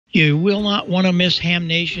You will not want to miss Ham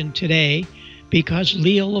Nation today because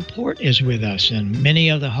Leo Laporte is with us, and many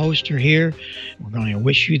of the hosts are here. We're going to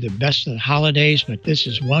wish you the best of the holidays, but this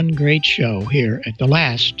is one great show here at the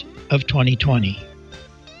last of 2020.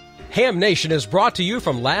 Ham Nation is brought to you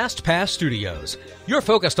from LastPass Studios. You're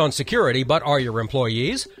focused on security, but are your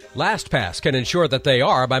employees? LastPass can ensure that they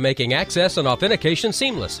are by making access and authentication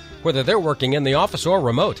seamless, whether they're working in the office or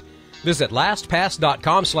remote. Visit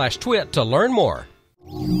LastPass.com/twit to learn more.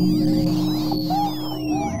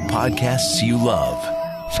 Podcasts you love.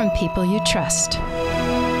 From people you trust.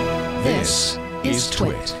 This is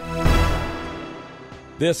TWiT.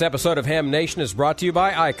 This episode of Ham Nation is brought to you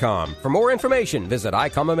by ICOM. For more information, visit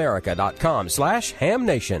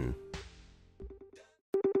ICOMAmerica.com/HamNation.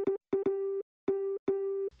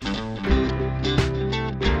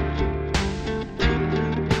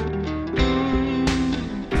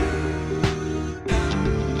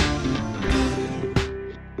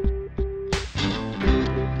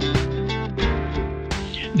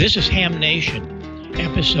 This is Ham Nation,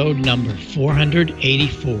 episode number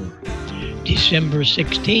 484, December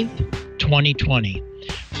 16th, 2020.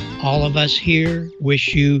 All of us here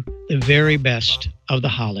wish you the very best of the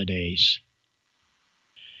holidays.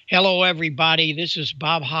 Hello, everybody. This is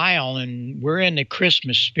Bob Heil, and we're in the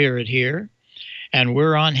Christmas spirit here, and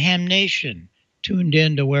we're on Ham Nation, tuned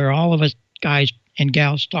in to where all of us guys and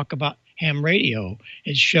gals talk about ham radio.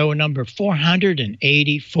 It's show number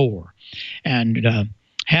 484, and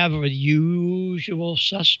have the usual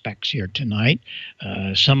suspects here tonight.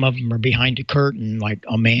 Some of them are behind the curtain, like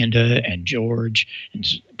Amanda and George.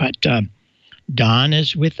 But Don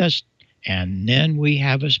is with us, and then we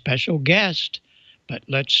have a special guest. But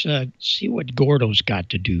let's see what Gordo's got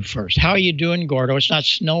to do first. How are you doing, Gordo? It's not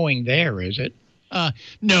snowing there, is it?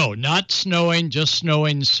 No, not snowing, just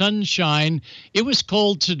snowing, sunshine. It was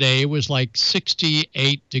cold today. It was like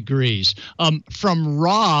 68 degrees. From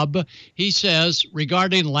Rob, he says,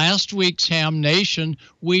 regarding last week's Ham Nation,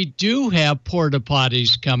 we do have porta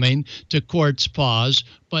potties coming to Quartz Paws,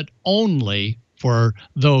 but only for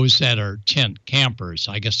those that are tent campers.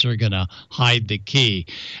 I guess they're going to hide the key.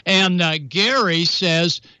 And Gary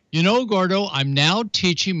says, you know, Gordo, I'm now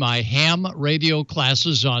teaching my ham radio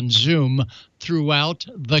classes on Zoom throughout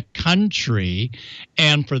the country.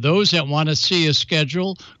 And for those that want to see a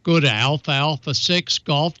schedule, go to Alpha Alpha 6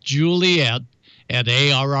 Golf Juliet at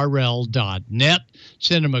ARRL.net.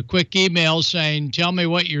 Send him a quick email saying, tell me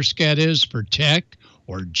what your sched is for tech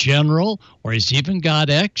or general, or he's even got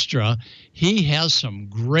extra. He has some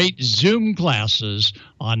great Zoom classes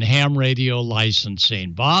on ham radio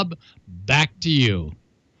licensing. Bob, back to you.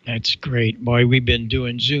 That's great. Boy, we've been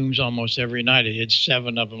doing Zooms almost every night. I did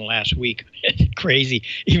 7 of them last week. Crazy.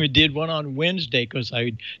 Even did one on Wednesday because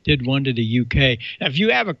I did one to the UK. Now, if you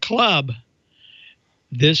have a club,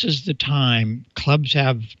 this is the time. Clubs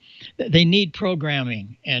they need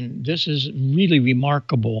programming, and this is really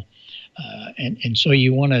remarkable. And so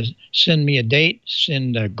you want to send me a date,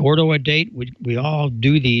 send Gordo a date. We all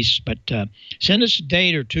do these, but send us a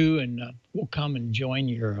date or two, and we'll come and join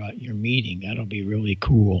your meeting. That'll be really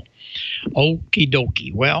cool. Okie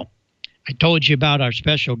dokie. Well, I told you about our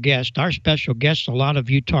special guest. Our special guest, a lot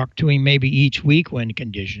of you talk to him maybe each week when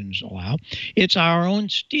conditions allow. It's our own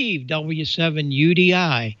Steve,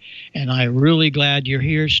 W7UDI, and I'm really glad you're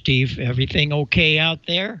here, Steve. Everything okay out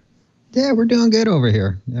there? Yeah, we're doing good over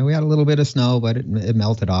here. Yeah, we had a little bit of snow, but it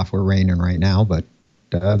melted off. We're raining right now, but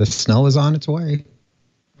the snow is on its way.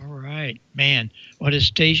 All right. Man, what a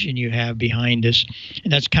station you have behind us.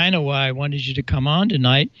 And that's kind of why I wanted you to come on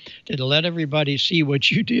tonight, to let everybody see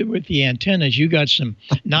what you did with the antennas. You got some,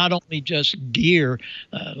 not only just gear.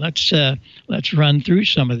 Let's run through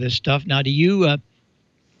some of this stuff. Now, do you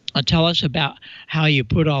tell us about how you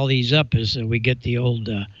put all these up as we get the old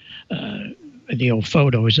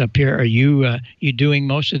photos up here? Are you doing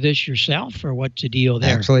most of this yourself, or what's the deal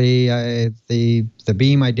there? Actually, the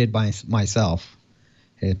beam I did by myself.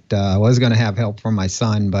 It was going to have help from my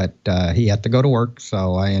son, but he had to go to work,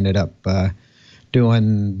 so I ended up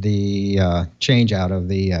doing the change out of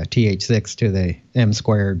the TH6 to the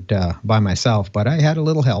M² by myself. But I had a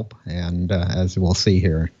little help, and as we'll see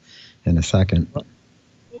here in a second. Well,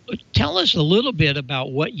 tell us a little bit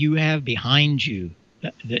about what you have behind you.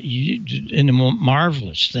 That you in the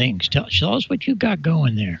marvelous things. Tell us what you got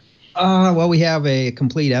going there. Well, we have a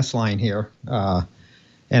complete S line here,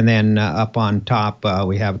 and then up on top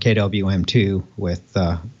we have KWM2 with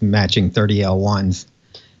matching 30L1s,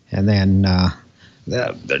 and then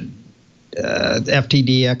the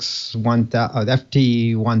FTDX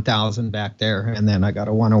FT1000 back there, and then I got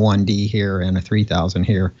a 101D here and a 3000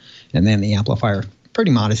 here, and then the amplifier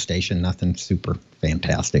pretty modest station, nothing super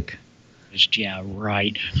fantastic. Yeah,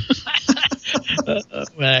 right. Well,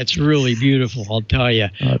 that's really beautiful, I'll tell you.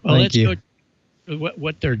 Well, thank you. Go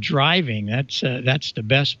what they're driving. That's the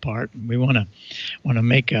best part. We want to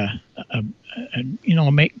make a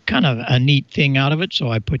make kind of a neat thing out of it.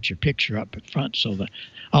 So I put your picture up at front so that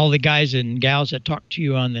all the guys and gals that talk to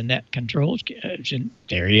you on the net controls,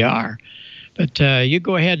 there you are. But you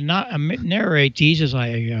go ahead and narrate these as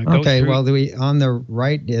I go okay, through. well, on the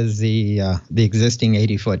right is the existing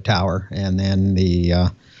 80-foot tower, and then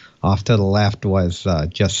the off to the left was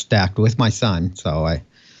just stacked with my son. So I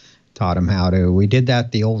taught him how to. We did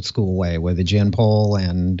that the old school way with a gin pole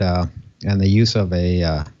and the use of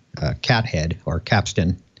a cat head or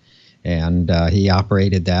capstan, and he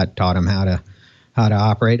operated that. Taught him how to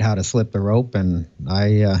operate, how to slip the rope, and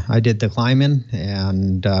I did the climbing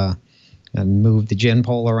and moved the gin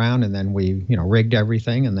pole around, and then we rigged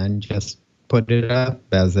everything, and then just put it up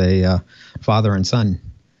as a father and son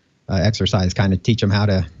exercise, kind of teach him how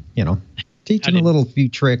to teach him a little few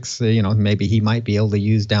tricks, maybe he might be able to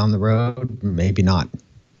use down the road, maybe not.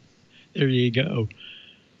 There you go.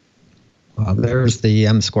 There's the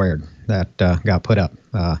M squared that got put up.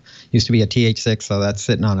 Used to be a TH6, so that's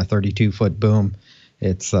sitting on a 32-foot boom.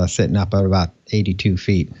 It's sitting up at about 82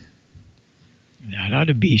 feet. That ought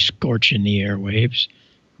to be scorching the airwaves.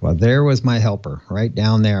 Well, there was my helper. Right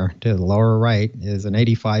down there to the lower right is an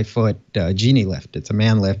 85-foot genie lift. It's a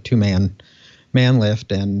man lift, two-man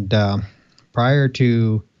lift. And prior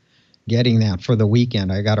to getting that for the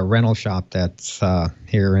weekend, I got a rental shop that's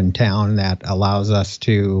here in town that allows us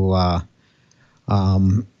to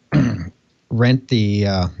rent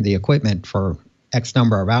the equipment for X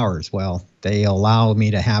number of hours. Well, they allow me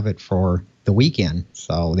to have it for the weekend.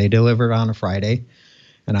 So they deliver it on a Friday,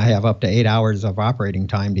 and I have up to 8 hours of operating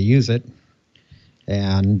time to use it.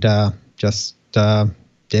 And just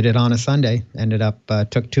did it on a Sunday. Ended up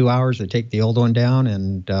took 2 hours to take the old one down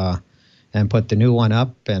and put the new one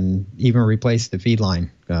up, and even replaced the feed line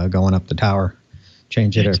going up the tower.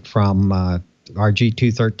 Changed it from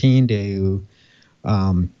RG213 to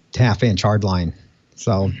half-inch hard line.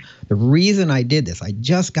 So the reason I did this, I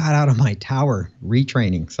just got out of my tower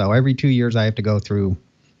retraining. So every 2 years I have to go through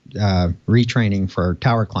retraining for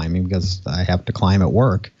tower climbing because I have to climb at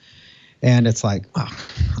work. And it's like, oh,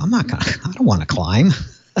 I don't want to climb.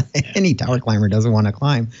 Any tower climber doesn't want to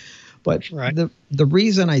climb. But right. The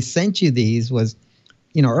reason I sent you these was,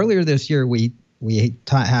 earlier this year we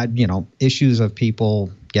had, issues of people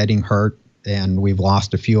getting hurt, and we've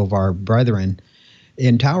lost a few of our brethren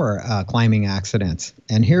in tower climbing accidents.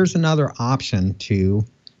 And here's another option to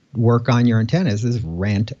work on your antennas: is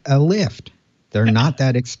rent a lift. They're not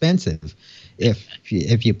that expensive. If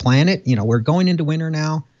you plan it, we're going into winter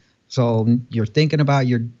now, so you're thinking about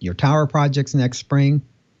your tower projects next spring.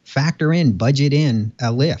 Budget in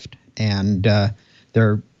a lift, and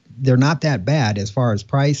they're not that bad as far as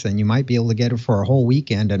price, and you might be able to get it for a whole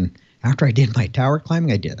weekend. And after I did my tower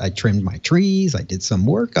climbing, I trimmed my trees, I did some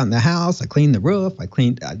work on the house, I cleaned the roof,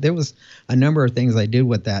 there was a number of things I did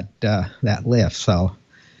with that lift. So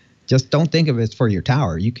just don't think of it for your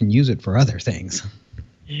tower. You can use it for other things.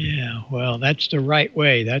 Yeah, well, that's the right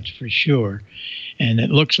way, that's for sure. And it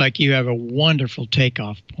looks like you have a wonderful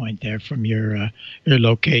takeoff point there from your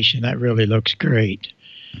location. That really looks great.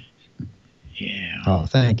 Yeah. Oh,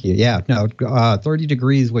 thank you. Yeah, no, 30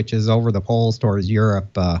 degrees, which is over the poles towards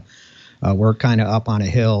Europe. We're kind of up on a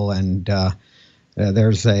hill, and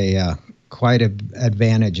there's a quite an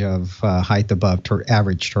advantage of height above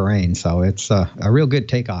average terrain. So it's a real good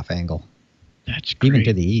takeoff angle. That's great. Even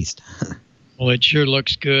to the east. Well, it sure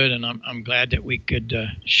looks good, and I'm glad that we could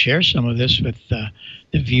share some of this with the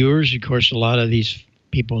viewers. Of course, a lot of these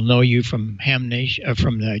people know you from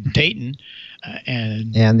from the Dayton,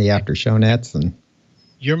 and the after show nets, and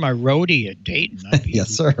you're my roadie at Dayton. Yes,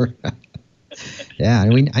 sir. Yeah,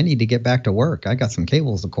 I need to get back to work. I got some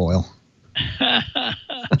cables to coil.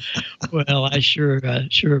 Well, I sure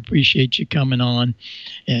appreciate you coming on,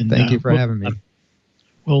 and thank you for having me.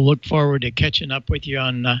 We'll look forward to catching up with you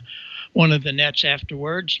on one of the nets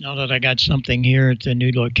afterwards. Now that I got something here at the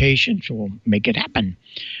new location, so we'll make it happen.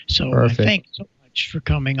 So thanks so much for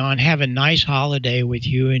coming on. Have a nice holiday with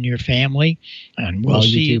you and your family, and we'll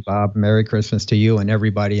see you too, Bob. Merry Christmas to you and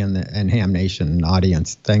everybody in the Ham Nation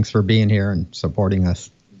audience. Thanks for being here and supporting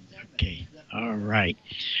us. Okay, all right.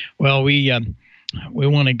 Well, we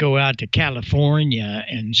want to go out to California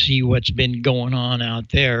and see what's been going on out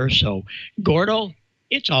there. So, Gordo,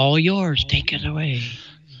 it's all yours. Take it away.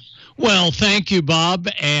 Well, thank you, Bob.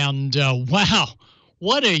 And wow,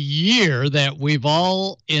 what a year that we've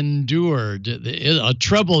all endured. A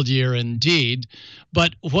troubled year indeed,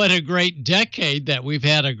 but what a great decade that we've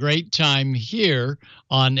had a great time here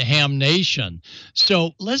on Ham Nation.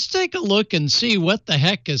 So let's take a look and see what the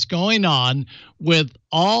heck is going on with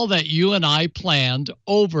all that you and I planned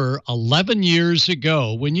over 11 years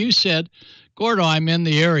ago when you said, Gordo, I'm in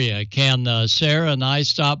the area. Can Sarah and I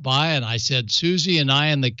stop by? And I said, Susie and I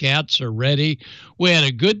and the cats are ready. We had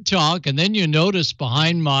a good talk. And then you notice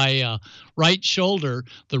behind my right shoulder,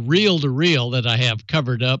 the reel-to-reel that I have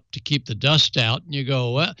covered up to keep the dust out. And you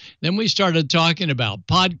go, well, then we started talking about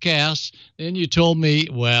podcasts. Then you told me,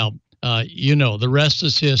 well, the rest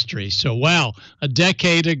is history. So, wow, a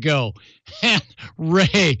decade ago. And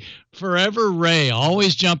Ray, forever Ray,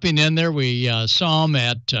 always jumping in there. We saw him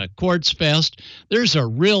at Quartz Fest. There's a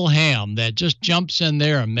real ham that just jumps in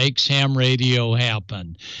there and makes ham radio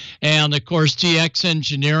happen. And, of course, TX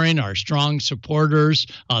Engineering, our strong supporters,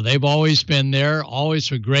 they've always been there, always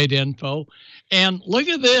with great info. And look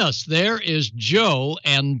at this. There is Joe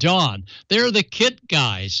and Don. They're the kit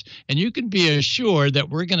guys. And you can be assured that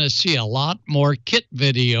we're going to see a lot more kit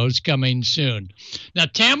videos coming soon. Now,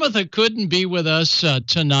 Tamitha couldn't be with us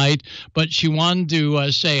tonight, but she wanted to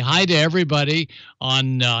say hi to everybody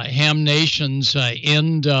on Ham Nation's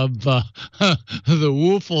end of the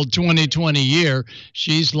woeful 2020 year.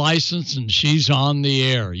 She's licensed and she's on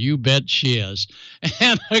the air. You bet she is.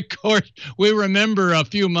 And, of course, we remember a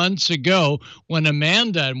few months ago when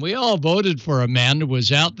Amanda, and we all voted for Amanda,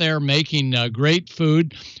 was out there making great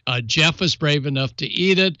food. Jeff was brave enough to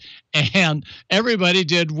eat it, and everybody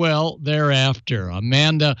did well thereafter.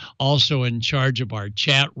 Amanda also in charge of our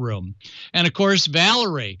chat room. And, of course,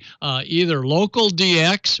 Valerie, either local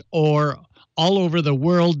DX or all over the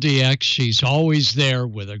world DX. She's always there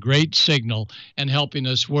with a great signal and helping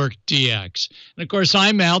us work DX. And, of course,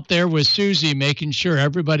 I'm out there with Susie making sure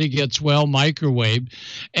everybody gets well microwaved.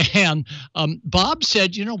 And Bob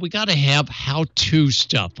said, we got to have how-to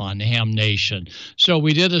stuff on Ham Nation. So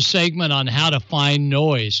we did a segment on how to find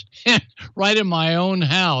noise. Right in my own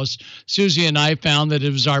house, Susie and I found that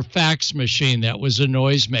it was our fax machine that was a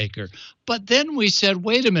noisemaker. But then we said,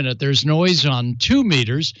 wait a minute, there's noise on 2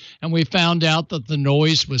 meters, and we found out that the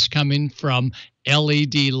noise was coming from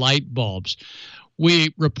LED light bulbs.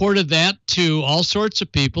 We reported that to all sorts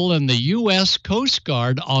of people, and the U.S. Coast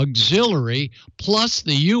Guard Auxiliary plus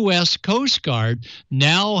the U.S. Coast Guard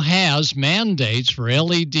now has mandates for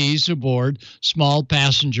LEDs aboard small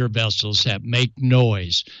passenger vessels that make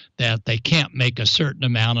noise, that they can't make a certain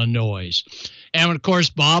amount of noise. And, of course,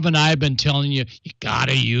 Bob and I have been telling you, you got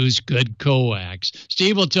to use good coax.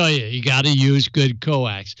 Steve will tell you, you got to use good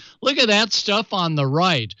coax. Look at that stuff on the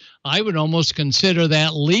right. I would almost consider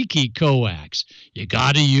that leaky coax. You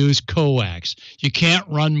got to use coax. You can't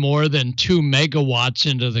run more than 2 megawatts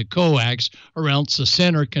into the coax, or else the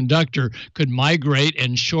center conductor could migrate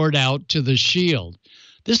and short out to the shield.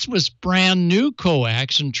 This was brand new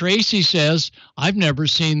coax, and Tracy says, I've never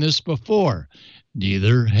seen this before.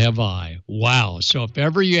 Neither have I. Wow. So if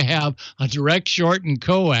ever you have a direct short in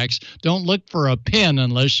coax, don't look for a pin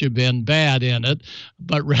unless you've been bad in it,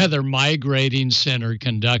 but rather migrating center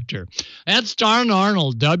conductor. That's Darn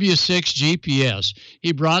Arnold, W6 GPS.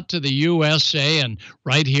 He brought to the USA and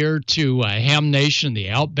right here to Ham Nation the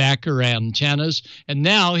Outbacker antennas. And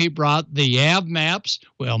now he brought the AV maps.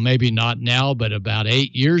 Well, maybe not now, but about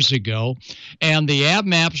 8 years ago. And the AV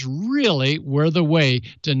maps really were the way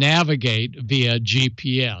to navigate via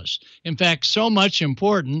GPS. In fact, so much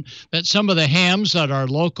important that some of the hams at our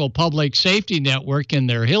local public safety network in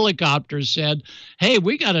their helicopters said, hey,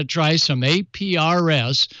 we got to try some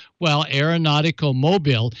APRS, well, aeronautical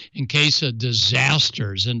mobile, in case of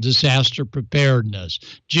disasters and disaster preparedness.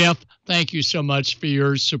 Jeff, thank you so much for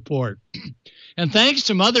your support. And thanks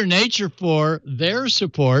to Mother Nature for their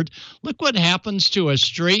support. Look what happens to a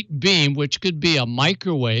straight beam, which could be a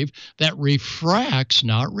microwave that refracts,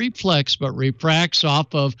 not reflects, but refracts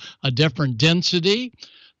off of a different density.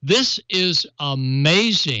 This is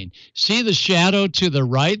amazing. See the shadow to the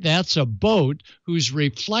right? That's a boat whose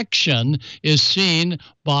reflection is seen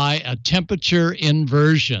by a temperature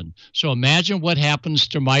inversion. So imagine what happens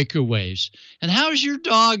to microwaves. And how's your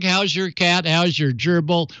dog? How's your cat? How's your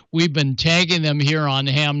gerbil? We've been tagging them here on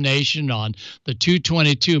Ham Nation on the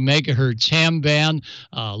 222 megahertz ham band,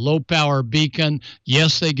 low power beacon.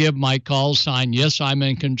 Yes, they give my call sign. Yes, I'm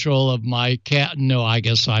in control of my cat. No, I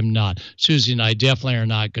guess I'm not. Susie and I definitely are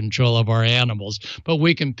not in control of our animals, but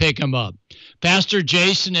we can pick them up. Pastor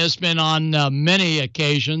Jason has been on many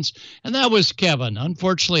occasions, and that was Kevin.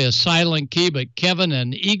 Unfortunately, a silent key, but Kevin,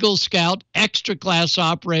 an Eagle Scout, extra class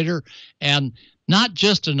operator, and not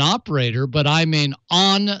just an operator, but I mean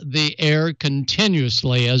on the air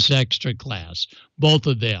continuously as extra class, both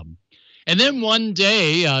of them. And then one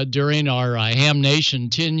day during our Ham Nation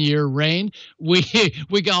 10-year reign, we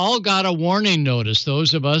all got a warning notice.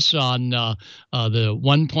 Those of us on the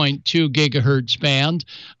 1.2 gigahertz band,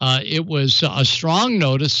 it was a strong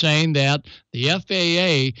notice saying that the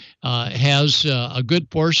FAA has a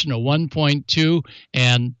good portion of 1.2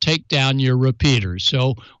 and take down your repeaters.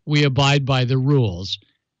 So we abide by the rules,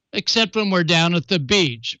 except when we're down at the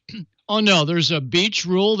beach. Oh, no, there's a beach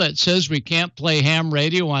rule that says we can't play ham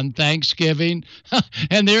radio on Thanksgiving.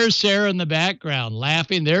 And there's Sarah in the background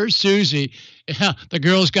laughing. There's Susie. The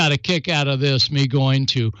girls got a kick out of this, me going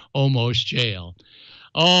to almost jail.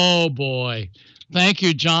 Oh, boy. Thank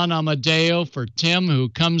you, John Amodeo, for Tim, who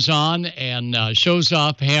comes on and shows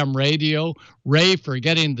off ham radio. Ray for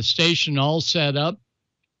getting the station all set up.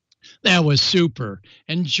 That was super.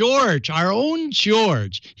 And George, our own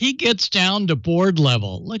George, he gets down to board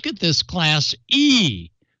level. Look at this class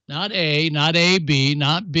E, not A, not AB,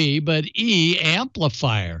 not B, but E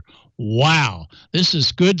amplifier. Wow, this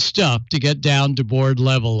is good stuff to get down to board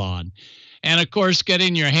level on. And, of course,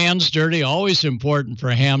 getting your hands dirty, always important for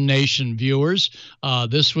Ham Nation viewers.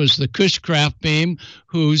 This was the Cushcraft beam,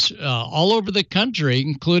 who's all over the country,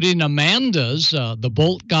 including Amanda's. The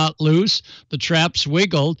bolt got loose, the traps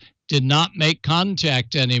wiggled, did not make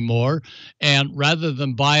contact anymore. And rather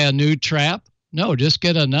than buy a new trap, no, just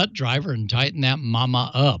get a nut driver and tighten that mama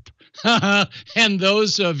up. And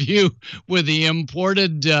those of you with the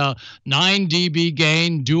imported 9 dB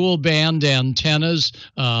gain dual band antennas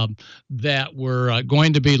that were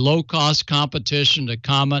going to be low-cost competition to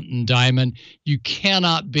Comet and Diamond, you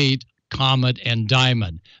cannot beat Comet and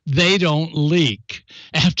Diamond. They don't leak.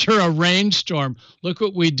 After a rainstorm, look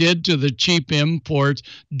what we did to the cheap import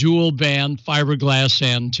dual band fiberglass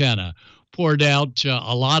antenna. Poured out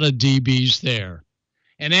a lot of dBs there.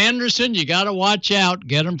 And Anderson, you got to watch out.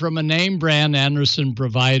 Get them from a name brand Anderson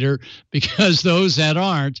provider, because those that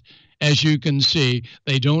aren't, as you can see,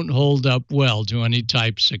 they don't hold up well to any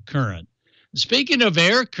types of current. Speaking of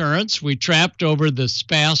air currents, we trapped over this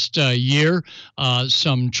past year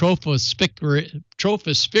some tropospheric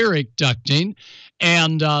ducting,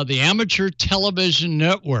 and the Amateur Television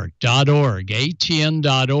Network.org,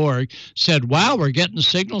 ATN.org, said, wow, we're getting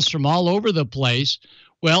signals from all over the place.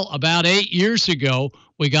 Well, about 8 years ago,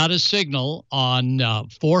 we got a signal on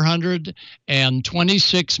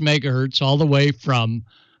 426 megahertz all the way from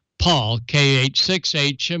Paul,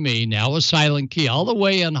 KH6HME, now a silent key, all the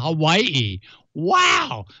way in Hawaii.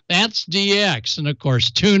 Wow, that's DX. And, of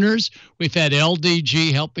course, tuners. We've had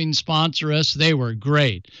LDG helping sponsor us. They were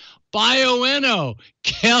great. Bioenno,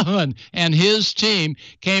 Kevin and his team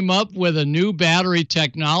came up with a new battery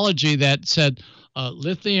technology that said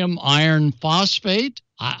lithium iron phosphate.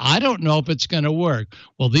 I don't know if it's going to work.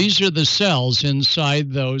 Well, these are the cells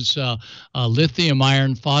inside those lithium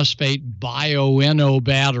iron phosphate Bioenno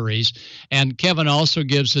batteries. And Kevin also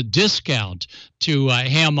gives a discount to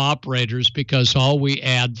ham operators because all we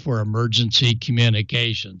add for emergency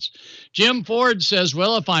communications. Jim Ford says,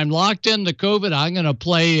 well, if I'm locked into COVID, I'm going to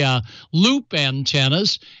play loop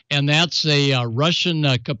antennas, and that's a Russian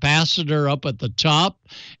capacitor up at the top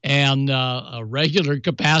and a regular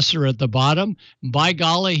capacitor at the bottom. By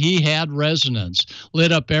golly, he had resonance,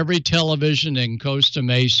 lit up every television in Costa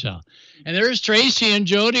Mesa. And there's Tracy and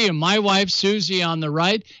Jody and my wife Susie on the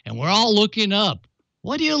right, and we're all looking up.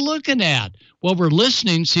 What are you looking at? Well, we're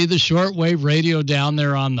listening. See the shortwave radio down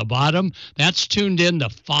there on the bottom? That's tuned in to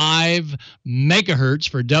 5 megahertz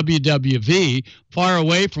for WWV, far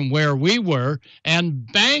away from where we were. And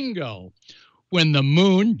bango, when the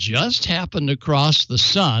moon just happened to cross the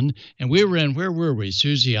sun, and we were in, where were we,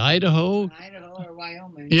 Susie, Idaho? Idaho or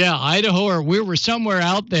Wyoming. Yeah, Idaho, or we were somewhere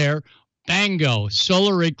out there. Bango,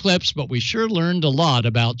 solar eclipse, but we sure learned a lot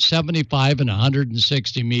about 75 and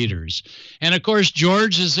 160 meters. And, of course,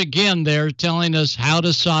 George is again there telling us how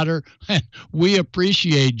to solder. We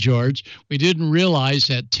appreciate George. We didn't realize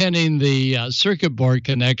that tinning the circuit board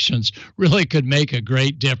connections really could make a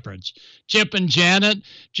great difference. Chip and Janet,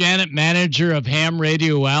 manager of Ham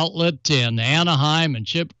Radio Outlet in Anaheim, and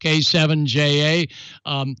Chip K7JA,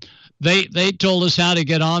 They told us how to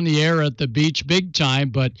get on the air at the beach big time,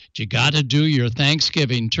 but you got to do your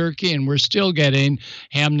Thanksgiving turkey, and we're still getting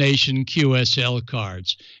Ham Nation QSL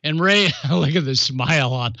cards. And Ray, look at the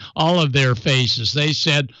smile on all of their faces. They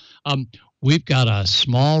said, we've got a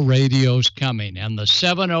small radios coming, and the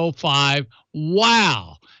 705,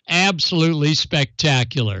 wow, absolutely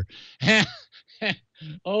spectacular.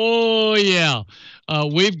 Oh, yeah.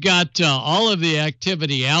 We've got all of the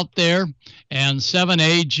activity out there, and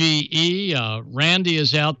 7AGE, Randy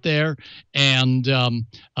is out there, and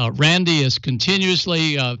Randy is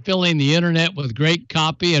continuously filling the internet with great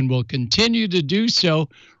copy and will continue to do so.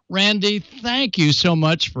 Randy, thank you so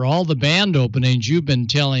much for all the band openings you've been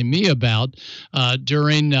telling me about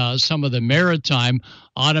during some of the maritime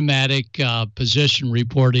automatic position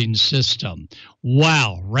reporting system.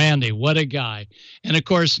 Wow, Randy, what a guy. And of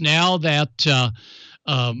course, now that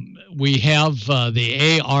we have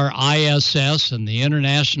the ARISS and the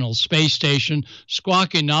International Space Station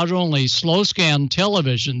squawking not only slow scan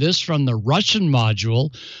television, this from the Russian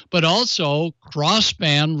module, but also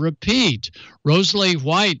crossband repeat. Rosalie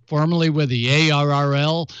White, formerly with the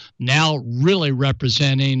ARRL, now really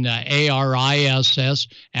representing ARISS,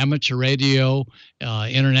 Amateur Radio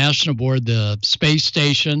International Board, the space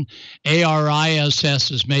station.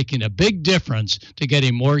 ARISS is making a big difference to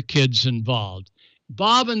getting more kids involved.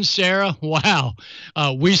 Bob and Sarah, wow,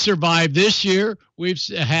 we survived this year. We've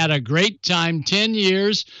had a great time, 10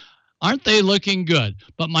 years. Aren't they looking good?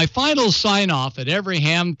 But my final sign-off at every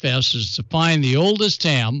Ham Fest is to find the oldest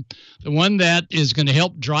ham, the one that is going to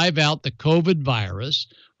help drive out the COVID virus.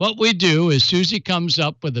 What we do is Susie comes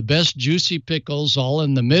up with the best juicy pickles all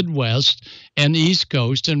in the Midwest and East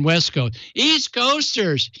Coast and West Coast. East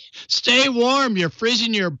Coasters, stay warm. You're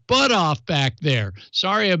freezing your butt off back there.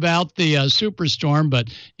 Sorry about the superstorm, but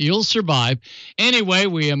you'll survive. Anyway,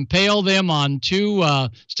 we impale them on two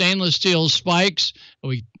stainless steel spikes.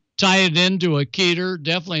 We tie it into a keter,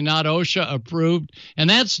 definitely not OSHA approved. And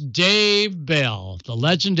that's Dave Bell, the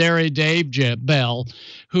legendary Dave Bell,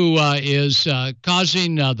 who is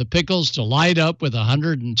causing the pickles to light up with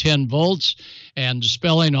 110 volts and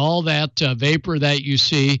dispelling all that vapor that you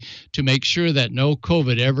see to make sure that no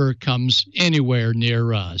COVID ever comes anywhere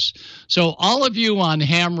near us. So all of you on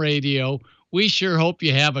Ham Radio, we sure hope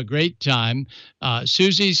you have a great time.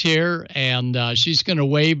 Susie's here, and she's going to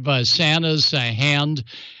wave Santa's hand.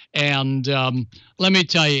 And let me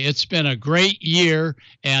tell you, it's been a great year.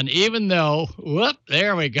 And even though,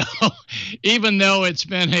 there we go. Even though it's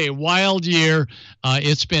been a wild year,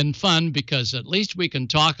 it's been fun because at least we can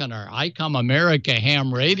talk on our ICOM America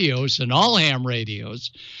ham radios and all ham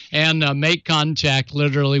radios and make contact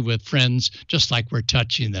literally with friends just like we're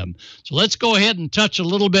touching them. So let's go ahead and touch a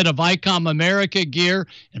little bit of ICOM America gear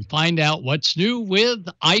and find out what's new with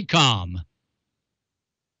ICOM.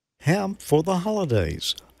 Ham for the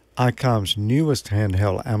holidays. ICOM's newest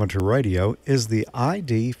handheld amateur radio is the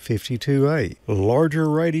ID52A. Larger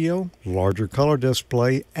radio, larger color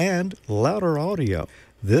display, and louder audio.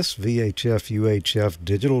 This VHF-UHF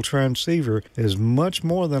digital transceiver is much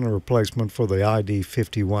more than a replacement for the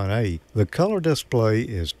ID51A. The color display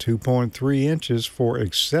is 2.3 inches for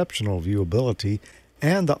exceptional viewability,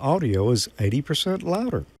 and the audio is 80%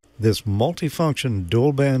 louder. This multifunction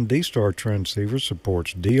dual-band D-Star transceiver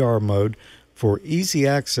supports DR mode for easy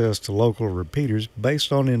access to local repeaters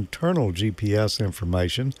based on internal GPS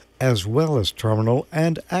information, as well as terminal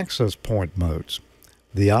and access point modes.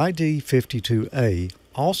 The ID52A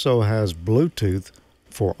also has Bluetooth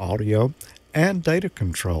for audio and data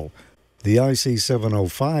control. The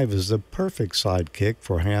IC705 is the perfect sidekick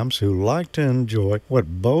for hams who like to enjoy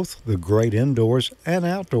what both the great indoors and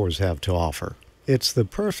outdoors have to offer. It's the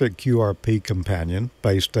perfect QRP companion,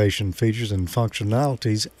 base station features and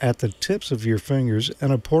functionalities at the tips of your fingers in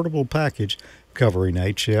a portable package covering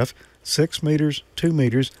HF, 6 meters, 2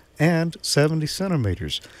 meters, and 70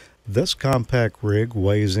 centimeters. This compact rig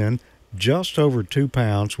weighs in just over 2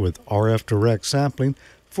 pounds with RF direct sampling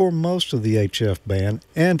for most of the HF band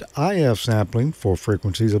and IF sampling for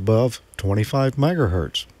frequencies above 25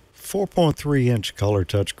 megahertz. 4.3-inch color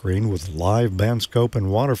touchscreen with live band scope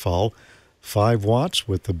and waterfall, 5 watts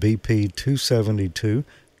with the BP272,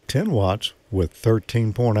 10 watts with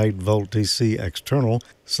 13.8 volt DC external,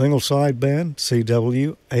 single sideband,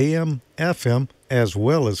 CW, AM, FM, as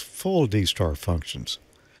well as full D-Star functions.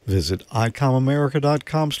 Visit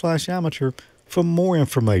ICOMAmerica.com/amateur for more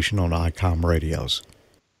information on ICOM radios.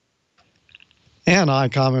 And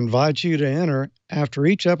ICOM invites you to enter after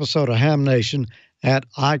each episode of Ham Nation at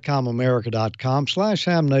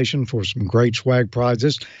ICOMAmerica.com/HamNation for some great swag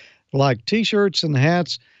prizes like t-shirts and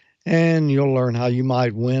hats, and you'll learn how you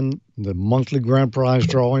might win the monthly grand prize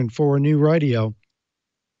drawing for a new radio.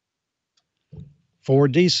 For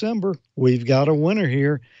December, we've got a winner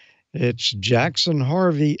here. It's Jackson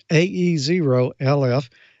Harvey AE0LF.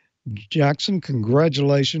 Jackson,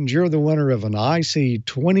 congratulations. You're the winner of an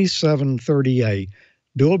IC2730A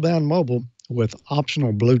dual band mobile with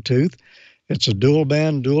optional Bluetooth. It's a dual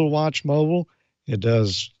band, dual watch mobile. It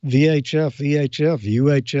does VHF,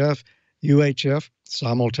 VHF, UHF,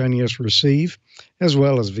 simultaneous receive, as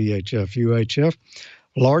well as VHF, UHF.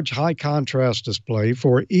 Large high contrast display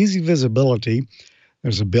for easy visibility.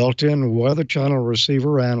 There's a built-in Weather Channel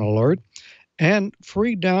receiver and alert, and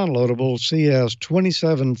free downloadable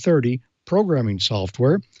CS2730 programming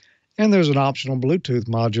software, and there's an optional Bluetooth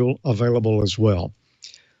module available as well.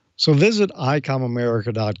 So visit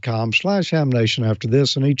icomamerica.com/hamnation after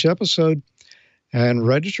this in each episode and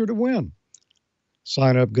register to win.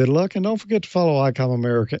 Sign up, good luck, and don't forget to follow ICOM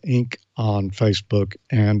America Inc. on Facebook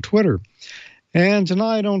and Twitter. And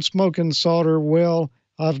tonight on Smoking Solder, well,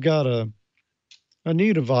 I've got a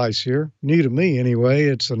new device here, new to me anyway.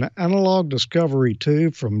 It's an Analog Discovery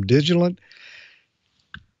 2 from Digilent.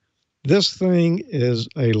 This thing is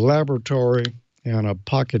a laboratory and a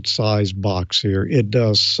pocket-sized box here. It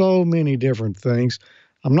does so many different things.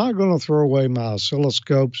 I'm not going to throw away my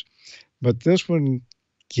oscilloscopes, but this one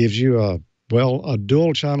gives you a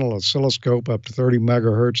dual-channel oscilloscope up to 30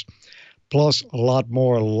 megahertz, plus a lot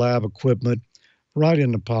more lab equipment right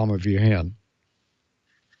in the palm of your hand.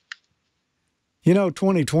 You know,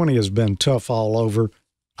 2020 has been tough all over.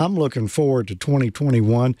 I'm looking forward to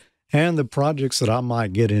 2021 and the projects that I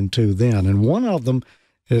might get into then. And one of them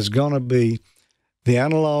is going to be the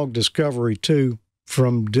Analog Discovery 2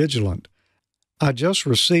 from Digilent. I just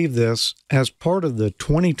received this as part of the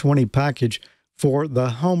 2020 package for the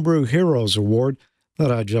Homebrew Heroes Award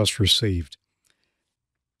that I just received.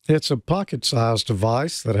 It's a pocket-sized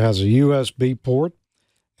device that has a USB port.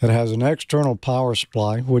 It has an external power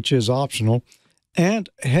supply, which is optional, and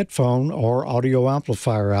headphone or audio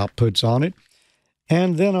amplifier outputs on it.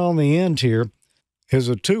 And then on the end here is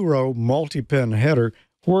a 2-row multi-pin header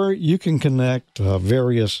where you can connect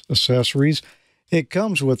various accessories. It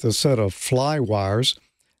comes with a set of fly wires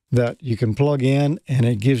that you can plug in, and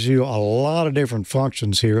it gives you a lot of different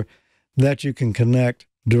functions here that you can connect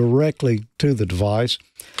directly to the device.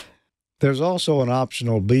 There's also an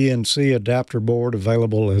optional BNC adapter board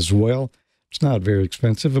available as well. It's not very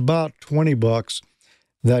expensive, about $20.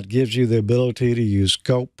 That gives you the ability to use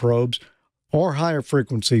scope probes or higher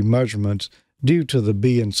frequency measurements due to the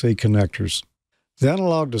BNC connectors. The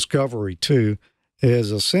Analog Discovery 2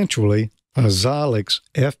 is essentially a Xilinx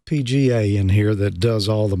FPGA in here that does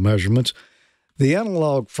all the measurements. The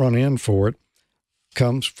analog front end for it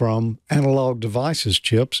comes from Analog Devices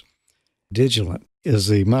chips. Digilent is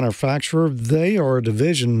the manufacturer. They are a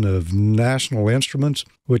division of National Instruments,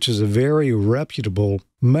 which is a very reputable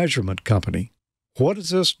measurement company. What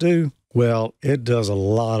does this do? Well, it does a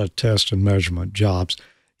lot of test and measurement jobs.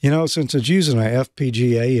 You know, since it's using a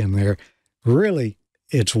FPGA in there, really,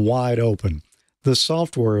 it's wide open. The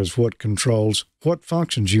software is what controls what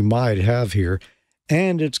functions you might have here,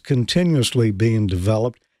 and it's continuously being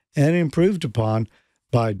developed and improved upon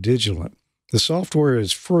by Digilent. The software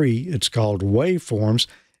is free. It's called Waveforms,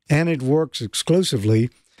 and it works exclusively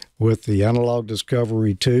with the Analog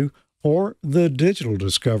Discovery 2 or the Digital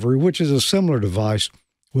Discovery, which is a similar device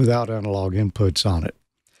without analog inputs on it.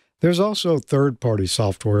 There's also third-party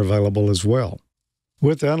software available as well.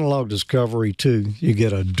 With Analog Discovery 2, you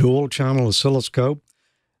get a dual-channel oscilloscope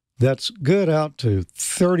that's good out to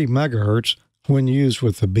 30 megahertz when used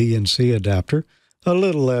with the BNC adapter, a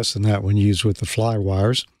little less than that when used with the fly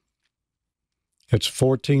wires. It's a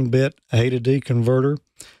 14-bit A to D converter,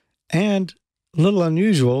 and a little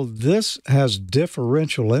unusual, this has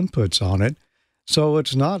differential inputs on it, so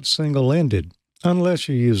it's not single-ended unless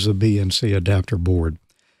you use the BNC adapter board.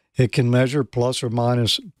 It can measure plus or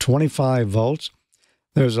minus 25 volts.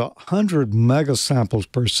 There's 100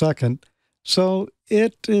 megasamples per second, so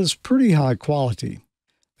it is pretty high quality.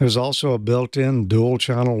 There's also a built-in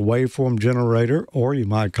dual-channel waveform generator, or you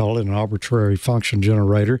might call it an arbitrary function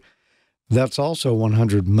generator. That's also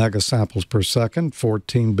 100 megasamples per second,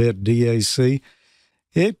 14-bit DAC.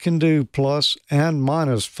 It can do plus and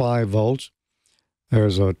minus 5 volts.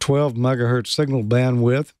 There's a 12 megahertz signal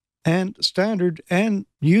bandwidth, and standard and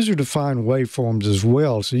user-defined waveforms as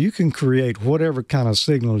well, so you can create whatever kind of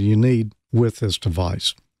signal you need with this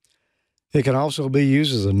device. It can also be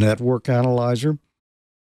used as a network analyzer,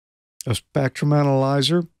 a spectrum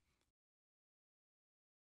analyzer,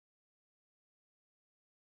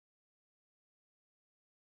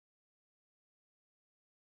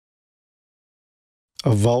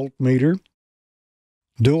 a voltmeter,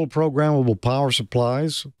 dual programmable power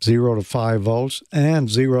supplies, 0 to 5 volts and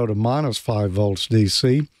 0 to minus 5 volts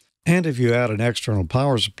DC. And if you add an external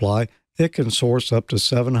power supply, it can source up to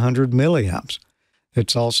 700 milliamps.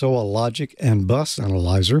 It's also a logic and bus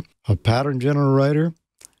analyzer, a pattern generator.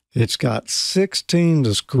 It's got 16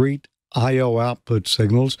 discrete I/O output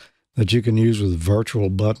signals that you can use with virtual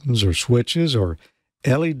buttons or switches or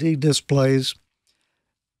LED displays.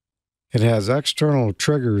 It has external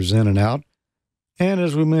triggers in and out. And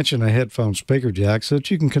as we mentioned, a headphone speaker jack so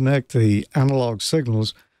that you can connect the analog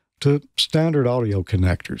signals to standard audio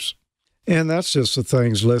connectors. And that's just the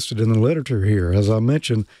things listed in the literature here. As I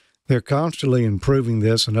mentioned, they're constantly improving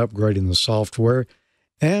this and upgrading the software.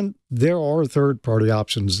 And there are third-party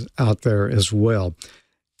options out there as well.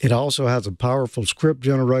 It also has a powerful script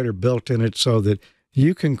generator built in it so that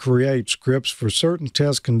you can create scripts for certain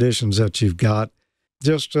test conditions that you've got.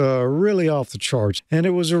 Just really off the charts. And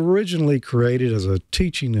it was originally created as a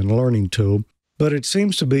teaching and learning tool, but it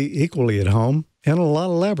seems to be equally at home in a lot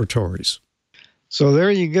of laboratories. So there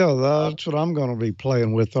you go. That's what I'm going to be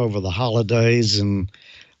playing with over the holidays. And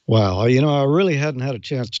wow, you know, I really hadn't had a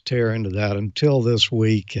chance to tear into that until this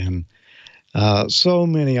week. And so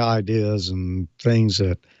many ideas and things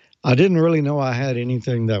that I didn't really know I had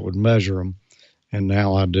anything that would measure them. And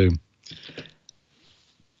now I do.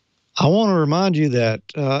 I want to remind you that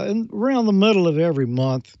around the middle of every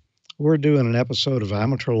month, we're doing an episode of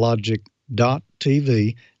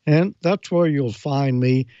AmateurLogic.tv, and that's where you'll find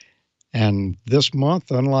me. And this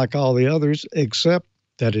month, unlike all the others, except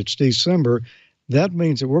that it's December, that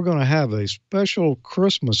means that we're going to have a special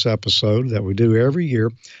Christmas episode that we do every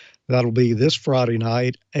year. That'll be this Friday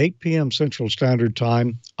night, 8 p.m. Central Standard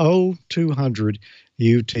Time, 0200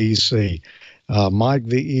 UTC. Mike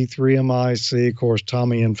VE3MIC, of course,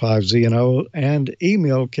 Tommy N5ZNO, and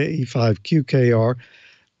email KE5QKR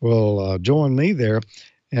will join me there.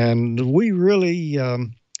 And we really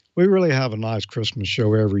have a nice Christmas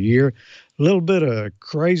show every year. A little bit of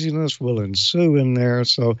craziness will ensue in there.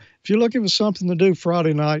 So if you're looking for something to do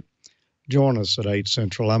Friday night, join us at 8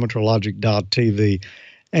 Central, AmateurLogic.tv.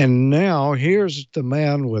 And now here's the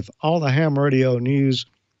man with all the ham radio news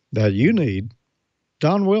that you need,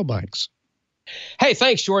 Don Wilbanks. Hey,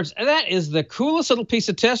 thanks, George. That is the coolest little piece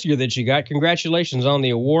of test gear that you got. Congratulations on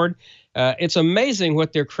the award. It's amazing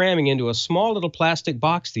what they're cramming into a small little plastic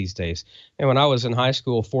box these days. And when I was in high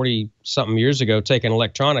school 40-something years ago, taking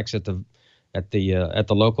electronics at the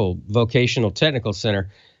local vocational technical center,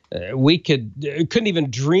 we couldn't even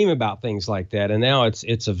dream about things like that. And now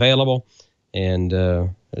it's available,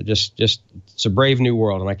 and just it's a brave new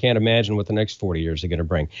world. And I can't imagine what the next 40 years are going to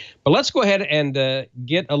bring. But let's go ahead and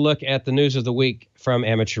get a look at the news of the week from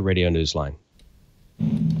Amateur Radio Newsline.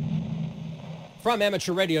 From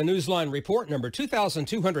Amateur Radio Newsline report number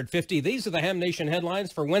 2250, these are the Ham Nation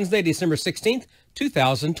headlines for Wednesday, December 16th,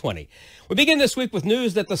 2020. We begin this week with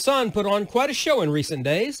news that the sun put on quite a show in recent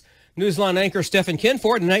days. Newsline anchor Stephen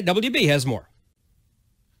Kinford tonight, WB has more.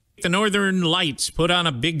 The Northern Lights put on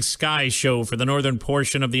a big sky show for the northern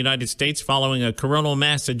portion of the United States following a coronal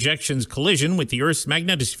mass ejections collision with the Earth's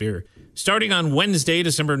magnetosphere. Starting on Wednesday,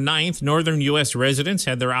 December 9th, northern U.S. residents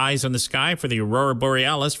had their eyes on the sky for the Aurora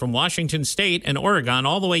Borealis from Washington State and Oregon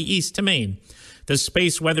all the way east to Maine. The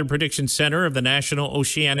Space Weather Prediction Center of the National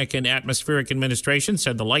Oceanic and Atmospheric Administration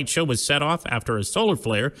said the light show was set off after a solar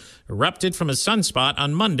flare erupted from a sunspot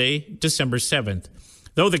on Monday, December 7th.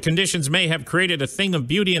 Though the conditions may have created a thing of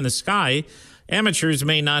beauty in the sky, amateurs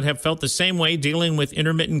may not have felt the same way dealing with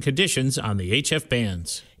intermittent conditions on the HF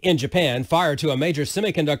bands. In Japan, fire to a major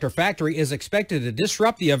semiconductor factory is expected to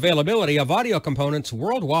disrupt the availability of audio components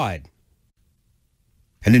worldwide.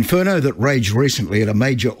 An inferno that raged recently at a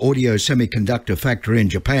major audio semiconductor factory in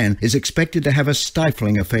Japan is expected to have a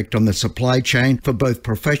stifling effect on the supply chain for both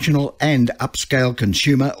professional and upscale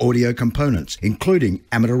consumer audio components, including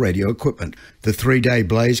amateur radio equipment. The 3-day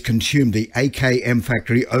blaze consumed the AKM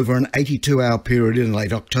factory over an 82-hour period in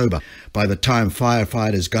late October. By the time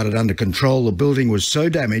firefighters got it under control, the building was so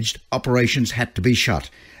damaged, operations had to be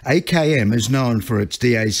shut. AKM is known for its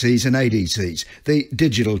DACs and ADCs, the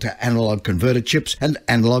digital to analog converter chips and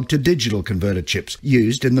analog to digital converter chips,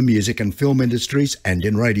 used in the music and film industries and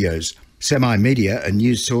in radios. Semi-Media, a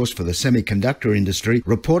news source for the semiconductor industry,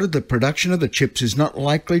 reported that production of the chips is not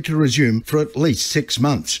likely to resume for at least 6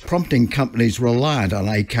 months, prompting companies reliant on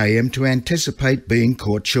AKM to anticipate being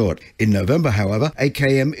caught short. In November, however,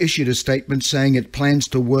 AKM issued a statement saying it plans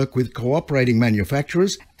to work with cooperating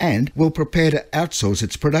manufacturers and will prepare to outsource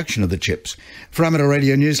its production of the chips. For Amateur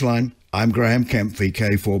Radio Newsline, I'm Graham Kemp,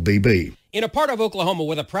 VK4BB. In a part of Oklahoma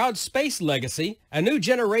with a proud space legacy, a new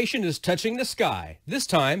generation is touching the sky, this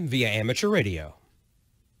time via amateur radio.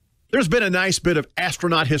 There's been a nice bit of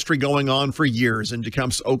astronaut history going on for years in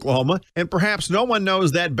Tecumseh, Oklahoma, and perhaps no one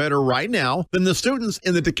knows that better right now than the students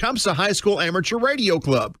in the Tecumseh High School Amateur Radio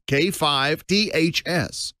Club,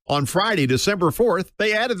 K5DHS. On Friday, December 4th,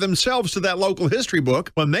 they added themselves to that local history book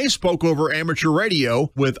when they spoke over amateur radio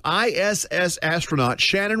with ISS astronaut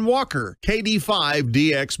Shannon Walker,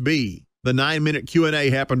 KD5DXB. The 9-minute Q&A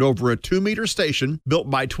happened over a 2-meter station built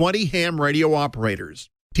by 20 ham radio operators.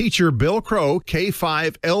 Teacher Bill Crow,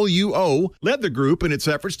 K5LUO, led the group in its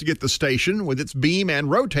efforts to get the station with its beam and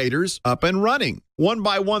rotators up and running. One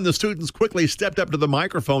by one, the students quickly stepped up to the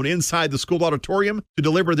microphone inside the school auditorium to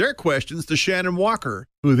deliver their questions to Shannon Walker,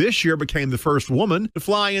 who this year became the first woman to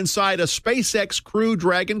fly inside a SpaceX Crew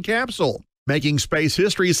Dragon capsule. Making space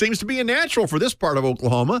history seems to be a natural for this part of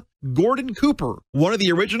Oklahoma. Gordon Cooper, one of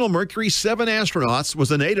the original Mercury 7 astronauts, was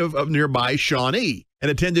a native of nearby Shawnee and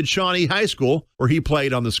attended Shawnee High School, where he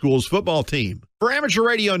played on the school's football team. For Amateur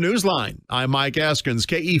Radio Newsline, I'm Mike Askins,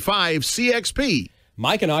 KE5CXP.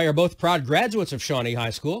 Mike and I are both proud graduates of Shawnee High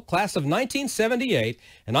School, class of 1978,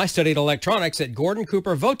 and I studied electronics at Gordon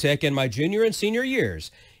Cooper Votech in my junior and senior years.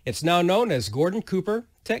 It's now known as Gordon Cooper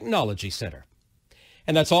Technology Center.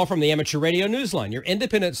 And that's all from the Amateur Radio Newsline, your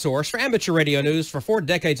independent source for amateur radio news for 4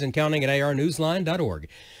 decades and counting at arnewsline.org.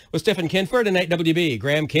 With Stephen Kinford and 8WB,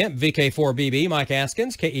 Graham Kemp, VK4BB, Mike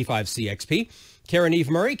Askins, KE5CXP, Karen Eve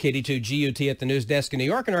Murray, KD2GUT at the news desk in New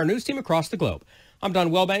York, and our news team across the globe. I'm Don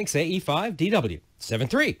Wilbanks,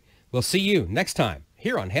 AE5DW73. We'll see you next time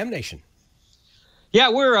here on Ham Nation. Yeah,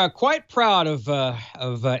 we're quite proud of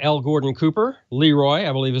L. Gordon Cooper. Leroy,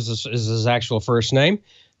 I believe is his actual first name.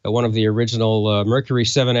 One of the original Mercury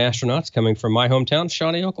 7 astronauts coming from my hometown,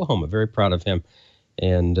 Shawnee, Oklahoma. Very proud of him,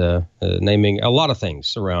 and naming a lot of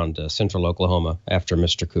things around central Oklahoma after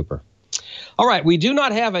Mr. Cooper. All right, we do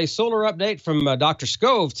not have a solar update from Dr.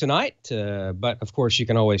 Scove tonight, but of course you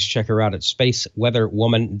can always check her out at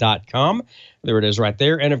spaceweatherwoman.com. There it is right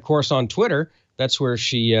there. And of course on Twitter, that's where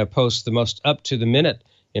she posts the most up-to-the-minute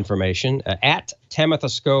information, at Tamitha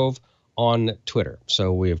Scove on Twitter.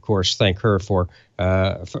 So we, of course, thank her for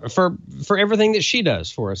everything that she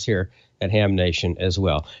does for us here at Ham Nation as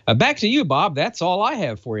well. Back to you, Bob. That's all I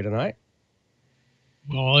have for you tonight.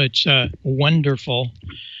 Well, it's wonderful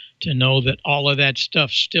to know that all of that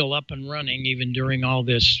stuff's still up and running, even during all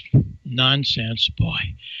this nonsense. Boy,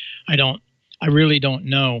 I really don't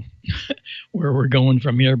know where we're going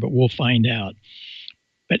from here, but we'll find out.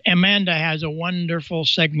 But Amanda has a wonderful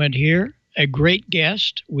segment here. A great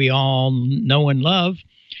guest we all know and love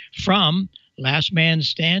from Last Man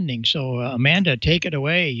Standing. So, Amanda, take it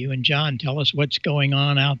away. You and John, tell us what's going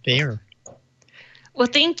on out there. Well,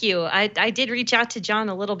 thank you. I did reach out to John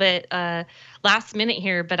a little bit last minute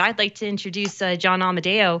here, but I'd like to introduce John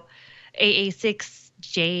Amodeo,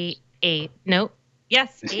 AA6J8. Nope.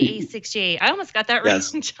 Yes, AA6J8. I almost got that right,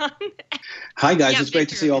 yes. John. Hi, guys. It's great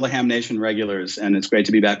to see all the Ham Nation regulars, and it's great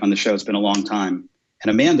to be back on the show. It's been a long time. And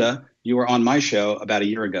Amanda, you were on my show about a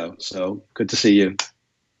year ago, so good to see you.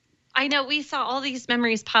 I know. We saw all these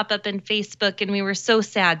memories pop up in Facebook, and we were so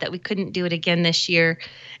sad that we couldn't do it again this year.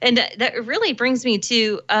 And that really brings me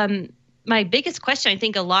to my biggest question. I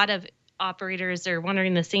think a lot of operators are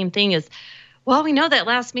wondering the same thing is, well, we know that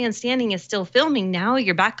Last Man Standing is still filming now.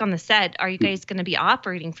 You're back on the set. Are you guys going to be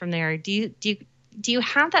operating from there? Do you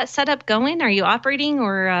have that setup going? Are you operating,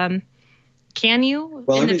 or can you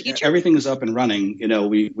in the future? Everything is up and running. You know,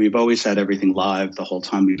 we've always had everything live the whole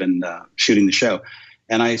time we've been shooting the show.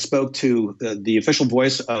 And I spoke to the official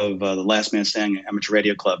voice of the Last Man Standing Amateur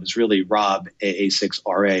Radio Club is really Rob,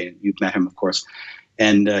 AA6RA. You've met him, of course.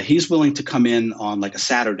 And he's willing to come in on like a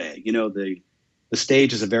Saturday. You know, the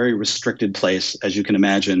stage is a very restricted place, as you can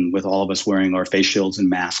imagine, with all of us wearing our face shields and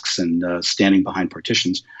masks and standing behind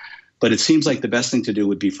partitions. But it seems like the best thing to do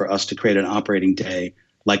would be for us to create an operating day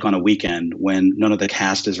like on a weekend when none of the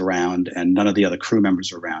cast is around and none of the other crew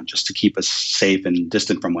members are around, just to keep us safe and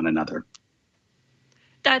distant from one another.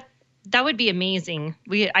 That would be amazing.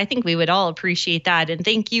 I think we would all appreciate that. And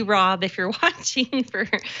thank you, Rob, if you're watching, for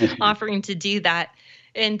offering to do that.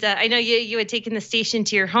 And I know you had taken the station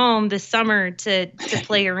to your home this summer to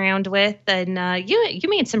play around with, and you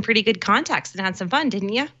made some pretty good contacts and had some fun,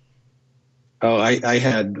 didn't you? Oh, I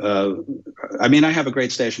had. I have a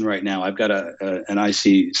great station right now. I've got an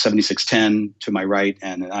IC 7610 to my right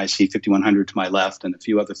and an IC 5100 to my left, and a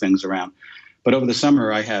few other things around. But over the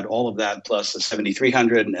summer, I had all of that plus a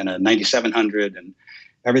 7300 and a 9700 and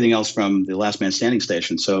everything else from the Last Man Standing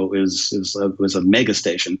station. So it was a mega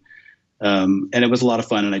station. And it was a lot of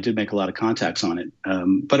fun, and I did make a lot of contacts on it.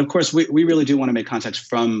 But of course, we really do want to make contacts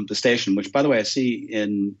from the station, which, by the way, I see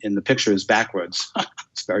in the pictures backwards.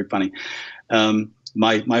 It's very funny.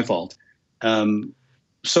 my fault.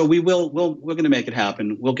 So we're going to make it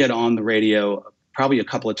happen. We'll get on the radio probably a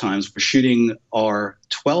couple of times. We're shooting our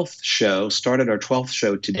 12th show, started our 12th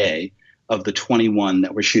show today of the 21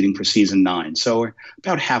 that we're shooting for season 9. So we're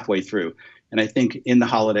about halfway through. And I think in the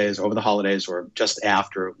holidays, over the holidays, or just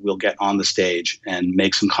after, we'll get on the stage and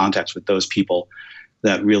make some contacts with those people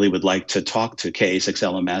that really would like to talk to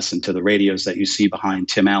KA6LMS and to the radios that you see behind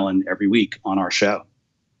Tim Allen every week on our show.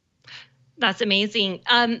 That's amazing.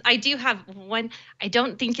 I do have one. I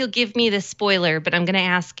don't think you'll give me the spoiler, but I'm going to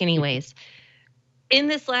ask anyways. In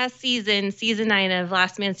this last season, season 9 of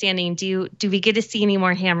Last Man Standing, do we get to see any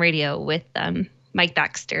more ham radio with Mike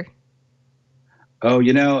Baxter? Oh,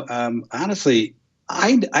 honestly,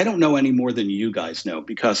 I don't know any more than you guys know,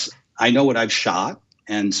 because I know what I've shot.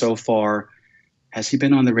 And so far, has he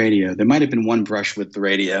been on the radio? There might have been one brush with the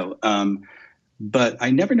radio. But I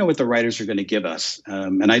never know what the writers are going to give us.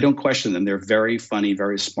 And I don't question them. They're very funny,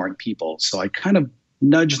 very smart people. So I kind of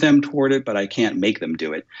nudge them toward it, but I can't make them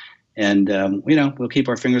do it. And, we'll keep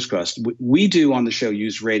our fingers crossed. We do on the show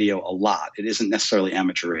use radio a lot. It isn't necessarily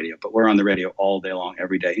amateur radio, but we're on the radio all day long,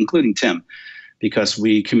 every day, including Tim, because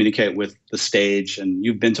we communicate with the stage. And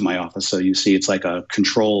you've been to my office, so you see it's like a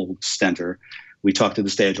control center. We talk to the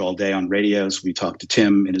stage all day on radios. We talk to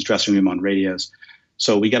Tim in his dressing room on radios.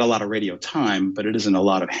 So we get a lot of radio time, but it isn't a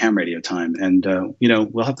lot of ham radio time. And,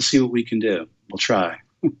 we'll have to see what we can do. We'll try.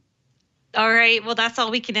 All right. Well, that's all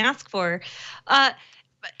we can ask for.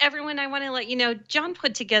 Everyone, I want to let you know, John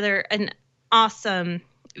put together an awesome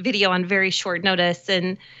video on very short notice.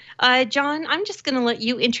 And John, I'm just going to let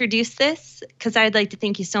you introduce this, because I'd like to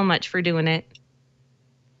thank you so much for doing it.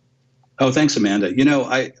 Oh, thanks, Amanda.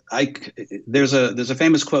 There's a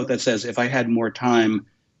famous quote that says, if I had more time,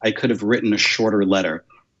 I could have written a shorter letter.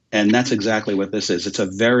 And that's exactly what this is. It's a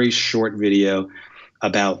very short video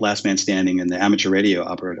about Last Man Standing and the amateur radio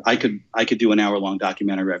operator. I could do an hour-long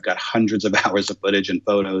documentary. I've got hundreds of hours of footage and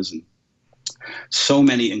photos and so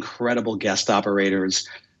many incredible guest operators,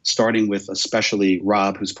 starting with especially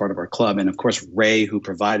Rob, who's part of our club, and of course Ray, who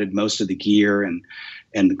provided most of the gear,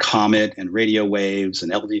 and Comet and Radio Waves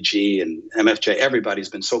and LDG and MFJ. Everybody's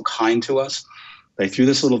been so kind to us. They threw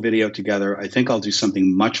this little video together. I think I'll do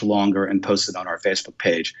something much longer and post it on our Facebook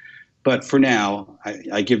page. But for now,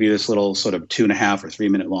 I give you this little sort of 2.5 or 3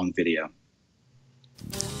 minute long video.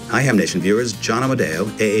 Hi, Ham Nation viewers. John Amodeo,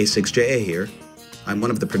 AA6JA here. I'm one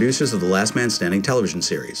of the producers of the Last Man Standing television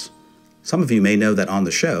series. Some of you may know that on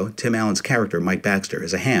the show, Tim Allen's character, Mike Baxter,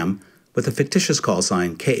 is a ham with a fictitious call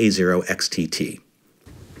sign KA0XTT.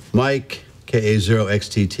 Mike,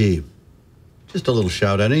 KA0XTT. Just a little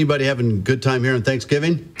shout out. Anybody having a good time here on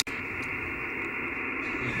Thanksgiving?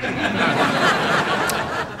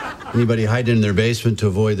 Anybody hiding in their basement to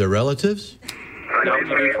avoid their relatives?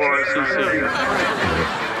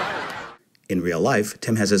 In real life,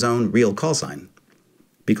 Tim has his own real call sign.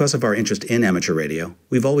 Because of our interest in amateur radio,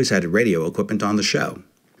 we've always had radio equipment on the show.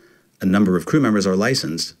 A number of crew members are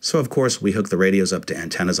licensed, so of course we hook the radios up to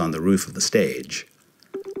antennas on the roof of the stage.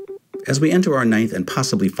 As we enter our 9th and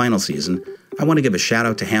possibly final season, I want to give a shout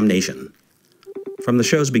out to Ham Nation. From the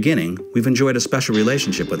show's beginning, we've enjoyed a special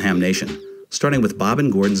relationship with Ham Nation, starting with Bob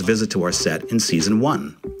and Gordon's visit to our set in Season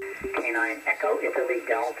 1. K9 Echo, Italy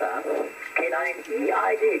Delta. K9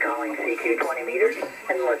 EID calling CQ 20 meters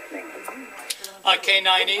and listening.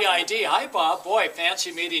 K9 EID. Hi, Bob. Boy,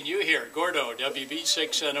 fancy meeting you here. Gordo,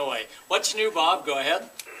 WB6NOA. What's new, Bob? Go ahead.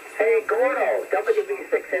 Hey, Gordo,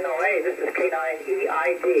 WB6NOA. This is K9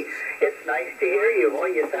 EID. It's nice to hear you. Boy,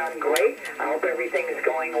 you sound great. I hope everything's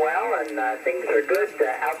going well and things are good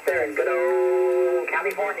out there in good old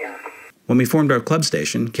California. When we formed our club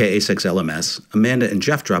station, KA6LMS, Amanda and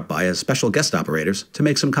Jeff dropped by as special guest operators to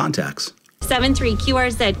make some contacts. 73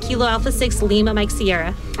 QRZ, Kilo Alpha 6, Lima, Mike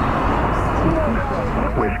Sierra.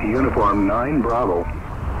 Whiskey Uniform 9 Bravo.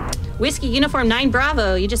 Whiskey Uniform 9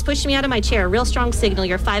 Bravo. You just pushed me out of my chair. Real strong signal.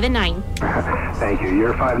 You're 5 and 9. Thank you.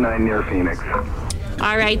 You're 5-9 near Phoenix.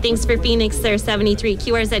 All right. Thanks for Phoenix there. 73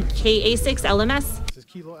 QRZ, KA6 LMS.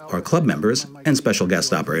 Our club members and special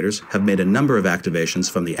guest operators have made a number of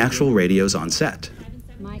activations from the actual radios on set.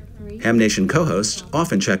 Ham Nation co-hosts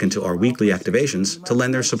often check into our weekly activations to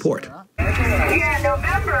lend their support. Yeah,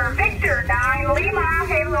 November, Victor 9 Lima.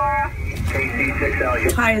 Hey, Laura.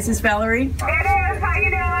 KC6LU. Hi, is this Valerie? It is. How you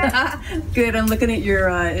doing? Good. I'm looking at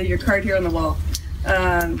your card here on the wall.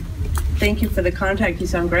 Thank you for the contact. You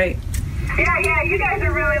sound great. Yeah. You guys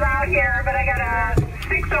are really loud here, but I got a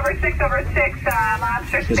 6/6/6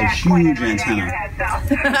 monster stack pointed right at your head. So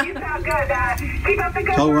you sound good. Keep up the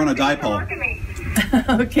good work. We're on a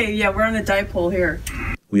dipole. Okay. Yeah, we're on a dipole here.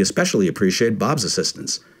 We especially appreciate Bob's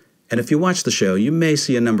assistance. And if you watch the show, you may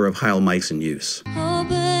see a number of Heil mics in use. Oh,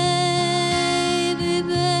 baby,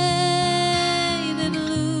 baby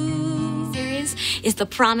blue. Series is the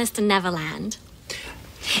promise to Neverland.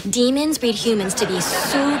 Demons breed humans to be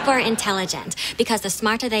super intelligent because the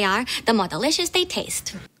smarter they are, the more delicious they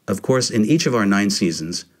taste. Of course, in each of our 9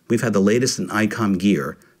 seasons, we've had the latest in ICOM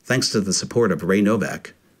gear, thanks to the support of Ray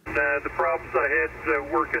Novak. The problems I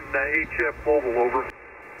had working HF Mobile over.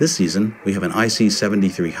 This season, we have an IC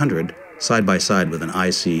 7300 side by side with an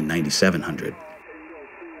IC 9700.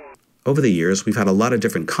 Over the years, we've had a lot of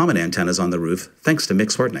different Comet antennas on the roof, thanks to Mick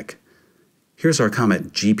Swartnick. Here's our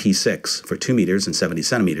Comet GP6 for 2 meters and 70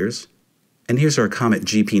 centimeters. And here's our Comet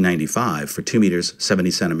GP95 for 2 meters, 70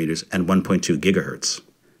 centimeters, and 1.2 gigahertz.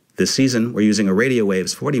 This season, we're using a Radio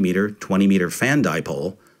Waves 40-meter, 20-meter fan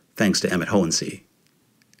dipole, thanks to Emmett Hohensee.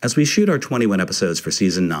 As we shoot our 21 episodes for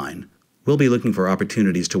Season 9, we'll be looking for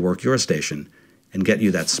opportunities to work your station and get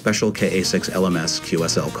you that special KA6 LMS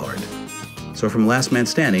QSL card. So from Last Man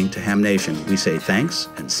Standing to Ham Nation, we say thanks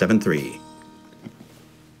and 7-3.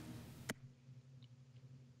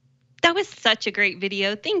 That was such a great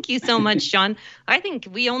video. Thank you so much, John. I think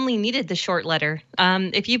we only needed the short letter.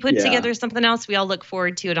 If you put together something else, we all look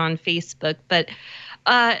forward to it on Facebook. But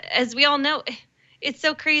as we all know, it's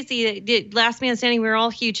so crazy. The Last Man Standing, we were all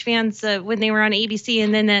huge fans when they were on ABC,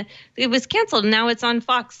 and then it was canceled, and now it's on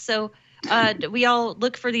Fox. So we all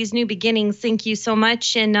look for these new beginnings. Thank you so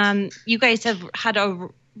much. And you guys have had a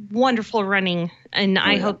wonderful running, and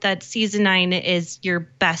I hope that Season 9 is your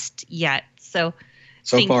best yet. So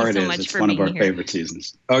far it so is. much It's for one of our being here. favorite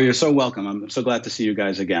seasons. Oh, you're so welcome. I'm so glad to see you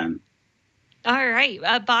guys again. All right.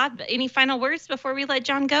 Bob, any final words before we let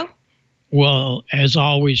John go? Well, as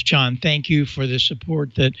always, John, thank you for the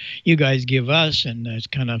support that you guys give us. And it's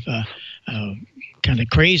kind of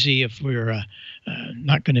crazy if we're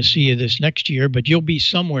not going to see you this next year, but you'll be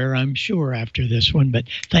somewhere, I'm sure, after this one. But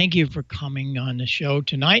thank you for coming on the show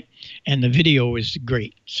tonight. And the video is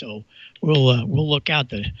great. So we'll look out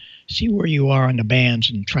to see where you are on the bands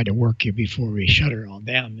and try to work you before we shut her all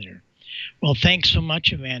down there. Well, thanks so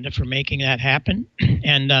much, Amanda, for making that happen.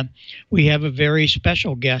 And we have a very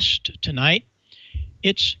special guest tonight.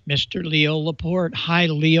 It's Mr. Leo Laporte. Hi,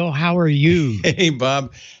 Leo. How are you? Hey,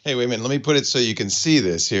 Bob. Hey, wait a minute. Let me put it so you can see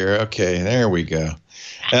this here. Okay, there we go.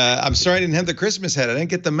 I'm sorry I didn't have the Christmas hat. I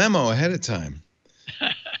didn't get the memo ahead of time.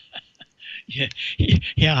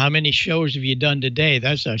 Yeah. How many shows have you done today?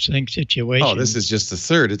 That's a situation. Oh, this is just the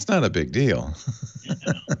third. It's not a big deal.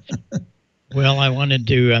 Well, I wanted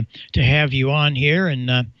to have you on here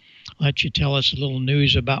and let you tell us a little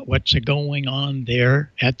news about what's going on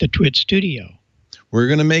there at the TWiT studio. We're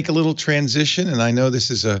going to make a little transition, and I know this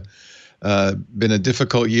has been a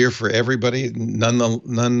difficult year for everybody,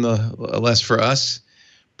 nonetheless for us.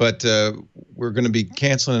 But we're going to be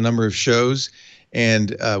canceling a number of shows.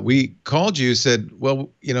 And we called you, said, well,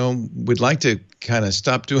 we'd like to kind of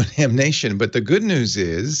stop doing Ham Nation. But the good news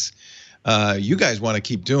is you guys want to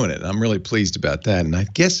keep doing it. And I'm really pleased about that. And I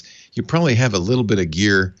guess you probably have a little bit of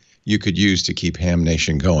gear you could use to keep Ham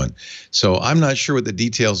Nation going. So I'm not sure what the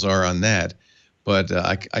details are on that. But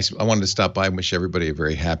I wanted to stop by and wish everybody a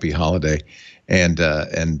very happy holiday and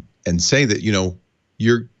say that,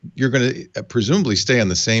 you're going to presumably stay on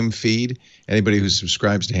the same feed. Anybody who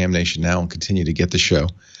subscribes to Ham Nation now will continue to get the show,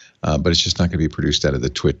 but it's just not going to be produced out of the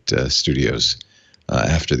TWiT studios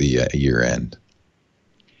after the year end.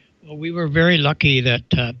 Well, we were very lucky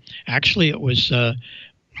that actually it was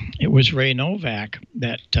Ray Novak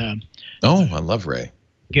that. Oh, I love Ray.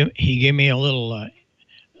 He gave me a little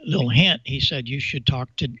hint. He said you should talk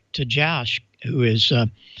to Josh, who has a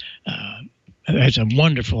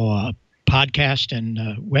wonderful podcast and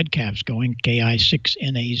webcasts going,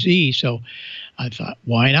 KI6NAZ. So I thought,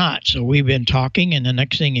 why not? So we've been talking, and the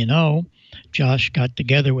next thing you know, Josh got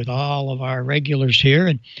together with all of our regulars here,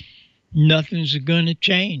 and nothing's going to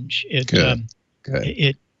change. Good.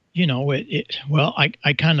 Well,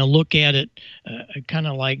 I kind of look at it kind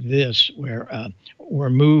of like this, where we're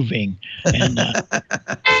moving. And nice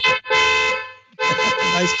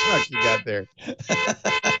truck you got there.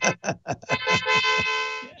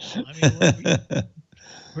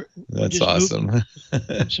 That's awesome.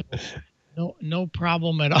 So no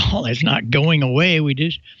problem at all. It's not going away. We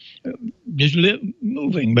just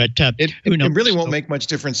moving. But it really won't make much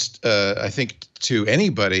difference, I think, to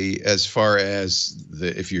anybody as far as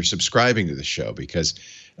if you're subscribing to the show, because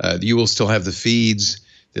you will still have the feeds.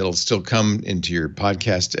 It'll still come into your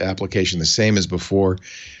podcast application the same as before.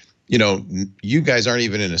 You guys aren't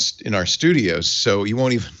even in our studios, so you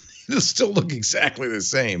won't even. It'll still look exactly the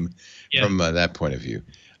same from that point of view.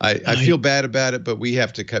 I feel bad about it, but we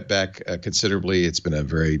have to cut back considerably. It's been a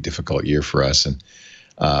very difficult year for us, and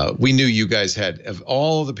we knew you guys had, of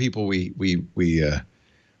all the people we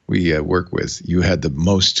work with, you had the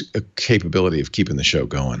most capability of keeping the show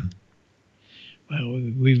going. Well,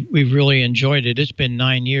 we've really enjoyed it. It's been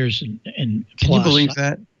 9 years and plus. Can you believe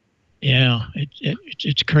that? Yeah,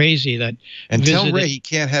 it's crazy that. And tell Ray he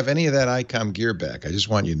can't have any of that ICOM gear back. I just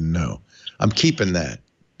want you to know, I'm keeping that.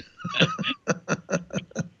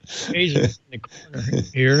 He's in the corner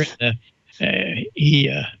here.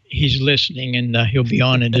 He's listening, and he'll be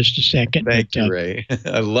on in just a second. Thank you, Ray.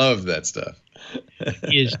 I love that stuff.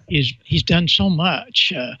 He's done so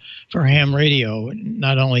much for ham radio,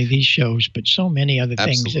 not only these shows, but so many other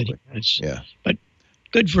things that he does. Yeah. But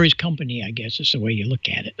good for his company, I guess, is the way you look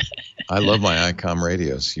at it. I love my ICOM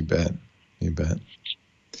radios. You bet. You bet.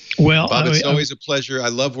 Well, Bob, it's always a pleasure. I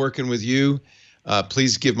love working with you.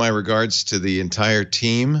 Please give my regards to the entire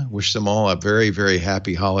team. Wish them all a very, very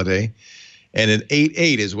happy holiday. And an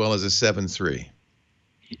 8-8 as well as a 7-3.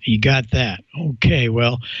 You got that. Okay.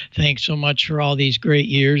 Well, thanks so much for all these great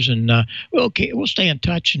years. And we'll stay in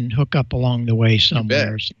touch and hook up along the way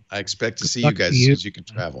somewhere. So I expect to see you guys as soon as you can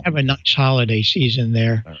travel. Have a nice holiday season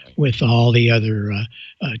there with all the other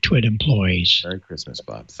TWiT employees. Merry Christmas,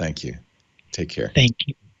 Bob. Thank you. Take care. Thank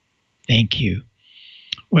you. Thank you.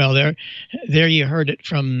 Well, there you heard it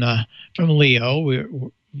from Leo.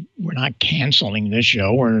 We're not canceling this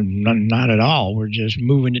show. We're not at all. We're just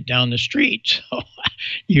moving it down the street. So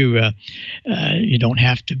you don't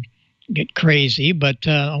have to get crazy. But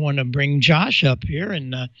I want to bring Josh up here,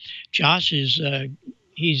 and Josh is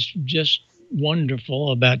he's just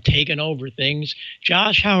wonderful about taking over things.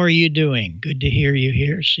 Josh, how are you doing? Good to hear you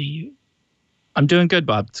here. See you. I'm doing good,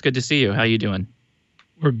 Bob. It's good to see you. How you doing?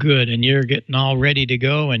 We're good, and you're getting all ready to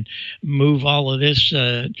go and move all of this.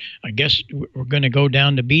 I guess we're going to go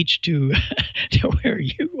down the beach to where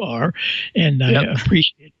you are, and I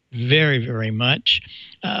appreciate it very, very much.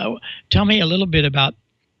 Tell me a little bit about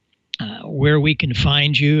where we can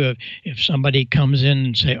find you. If somebody comes in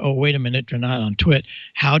and say, oh, wait a minute, they're not on TWiT,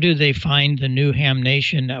 how do they find the new Ham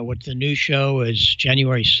Nation? What the new show is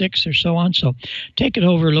January 6th or so on. So take it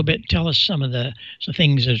over a little bit and tell us some of the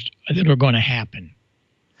things that are going to happen.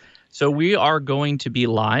 So we are going to be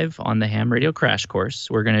live on the Ham Radio Crash Course.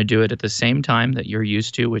 We're going to do it at the same time that you're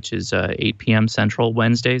used to, which is 8 p.m. Central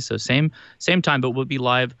Wednesday. So same time, but we'll be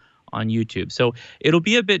live on YouTube. So it'll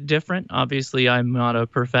be a bit different. Obviously, I'm not a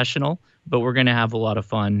professional, but we're going to have a lot of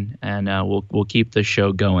fun, and we'll keep the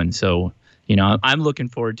show going. So, I'm looking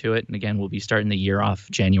forward to it. And again, we'll be starting the year off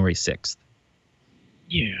January 6th.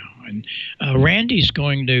 Yeah, and Randy's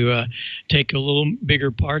going to take a little bigger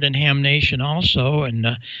part in Ham Nation also,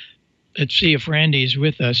 and let's see if Randy's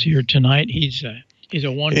with us here tonight. He's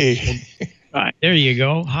a wonderful. Hey. There you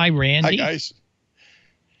go. Hi, Randy. Hi, guys.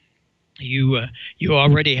 You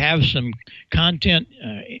already have some content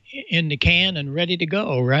in the can and ready to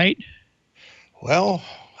go, right? Well,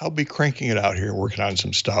 I'll be cranking it out here, working on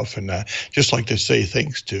some stuff, and just like to say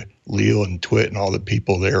thanks to Leo and TWiT and all the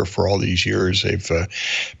people there for all these years. They've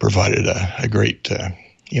provided a great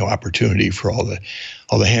opportunity for all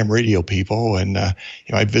the ham radio people, and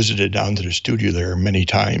I visited down to the studio there many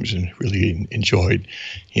times and really enjoyed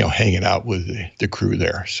hanging out with the crew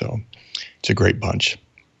there. So it's a great bunch.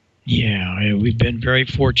 Yeah, we've been very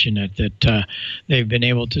fortunate that they've been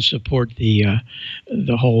able to support the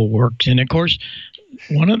whole work. And of course,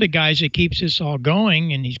 one of the guys that keeps this all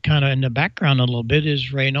going, and he's kind of in the background a little bit,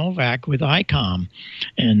 is Ray Novak with ICOM.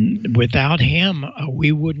 And without him,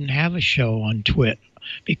 we wouldn't have a show on TWiT,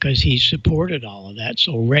 because he supported all of that.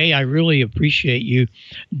 So, Ray, I really appreciate you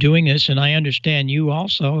doing this. And I understand you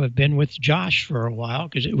also have been with Josh for a while,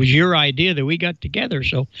 because it was your idea that we got together.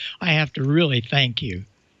 So I have to really thank you.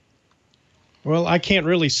 Well, I can't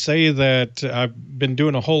really say that I've been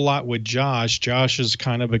doing a whole lot with Josh. Josh has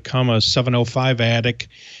kind of become a 705 addict,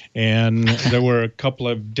 and there were a couple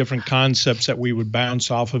of different concepts that we would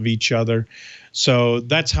bounce off of each other. So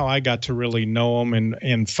that's how I got to really know him,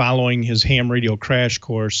 and following his Ham Radio Crash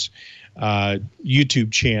Course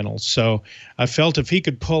YouTube channel. So I felt if he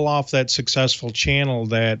could pull off that successful channel,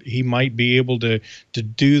 that he might be able to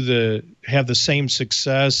have the same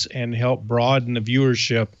success and help broaden the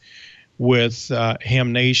viewership with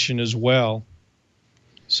Ham Nation as well.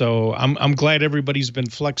 So I'm glad everybody's been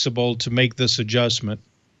flexible to make this adjustment.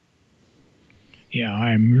 Yeah,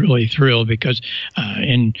 I'm really thrilled, because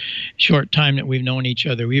in short time that we've known each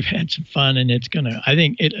other, we've had some fun, and I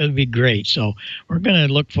think it'll be great. So we're going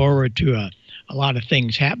to look forward to a lot of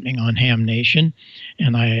things happening on Ham Nation.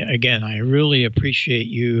 And I really appreciate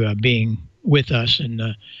you being with us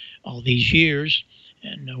in all these years.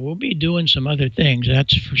 And we'll be doing some other things,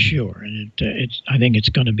 that's for sure. And I think it's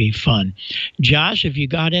going to be fun. Josh, have you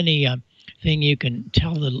got any thing you can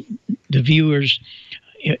tell the viewers,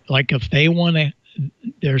 like if they want to,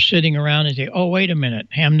 they're sitting around and say, oh, wait a minute,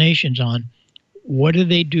 Ham Nation's on. What do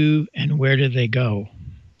they do and where do they go?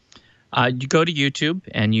 You go to YouTube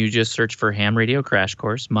and you just search for Ham Radio Crash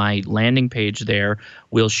Course. My landing page there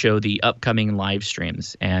will show the upcoming live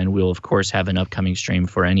streams. And we'll, of course, have an upcoming stream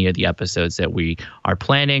for any of the episodes that we are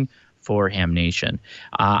planning for Ham Nation.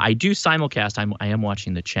 I do simulcast. I am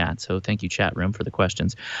watching the chat, so thank you, chat room, for the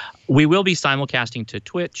questions. We will be simulcasting to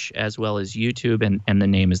Twitch as well as YouTube, and the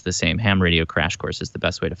name is the same. Ham Radio Crash Course is the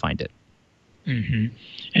best way to find it. Mm-hmm.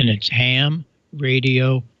 And it's Ham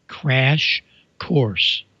Radio Crash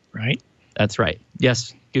Course, right? That's right.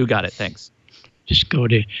 Yes, you got it. Thanks. Just go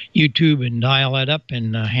to YouTube and dial that up,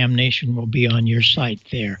 and Ham Nation will be on your site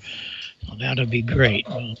there. So that'll be great.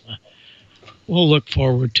 We'll look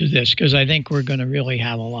forward to this because I think we're going to really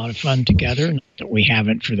have a lot of fun together. Not that we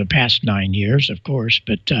haven't for the past 9 years, of course,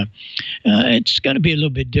 but it's going to be a little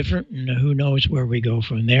bit different, and who knows where we go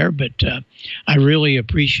from there. But I really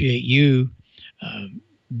appreciate you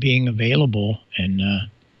being available and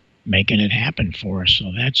making it happen for us.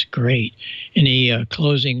 So that's great. Any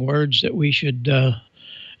closing words that we should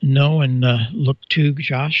know and look to,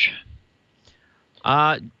 Josh?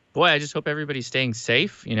 Boy, I just hope everybody's staying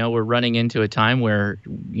safe. You know, we're running into a time where,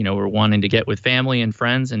 you know, we're wanting to get with family and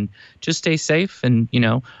friends, and just stay safe and, you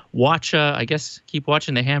know, watch, I guess, keep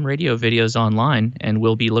watching the Ham Radio videos online, and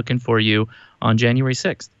we'll be looking for you on January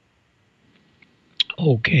 6th.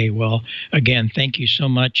 Okay, well, again, thank you so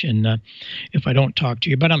much. And if I don't talk to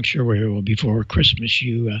you, but I'm sure we will before Christmas,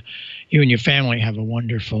 you and your family have a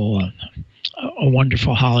wonderful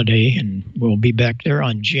holiday, and we'll be back there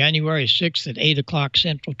on January 6th at 8 o'clock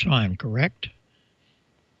Central Time, correct?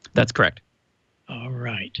 That's correct. All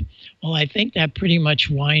right. Well, I think that pretty much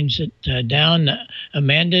winds it down.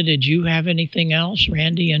 Amanda, did you have anything else?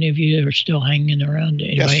 Randy, any of you are still hanging around?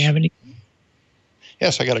 Anybody have anything?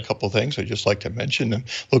 Yes, I got a couple of things I'd just like to mention. I'm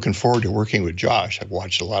looking forward to working with Josh. I've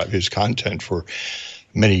watched a lot of his content for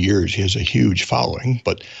many years. He has a huge following,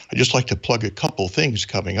 but I'd just like to plug a couple things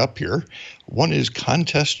coming up here. One is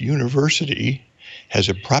Contest University has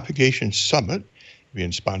a propagation summit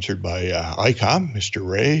being sponsored by ICOM, Mr.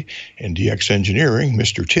 Ray, and DX Engineering,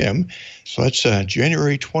 Mr. Tim. So that's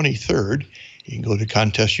January 23rd. You can go to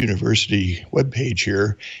Contest University webpage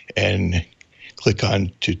here and click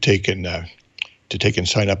on to take and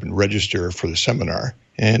sign up and register for the seminar.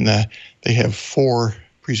 And they have 4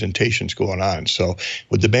 presentations going on. So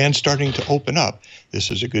with the band starting to open up, this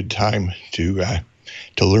is a good time to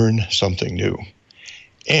learn something new.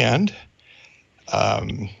 And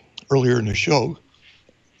earlier in the show,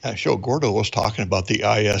 Gordo was talking about the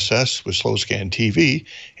ISS with Slow Scan TV,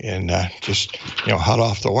 and just, you know, hot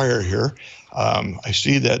off the wire here, I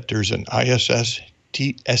see that there's an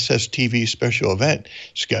SSTV special event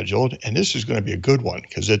scheduled, and this is going to be a good one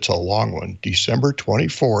because it's a long one, December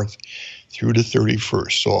 24th through the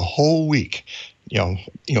 31st, so a whole week. You know,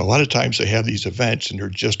 a lot of times they have these events and they're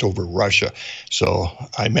just over Russia, so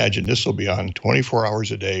I imagine this will be on 24 hours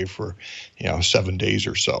a day for 7 days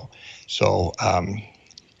or so. So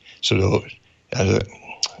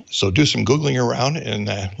so do some Googling around and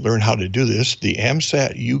learn how to do this. The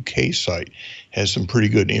AMSAT UK site has some pretty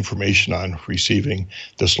good information on receiving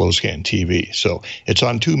the Slow Scan TV. So it's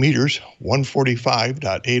on 2 meters,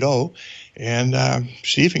 145.80, and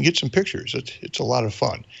see if you can get some pictures. It's a lot of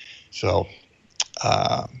fun. So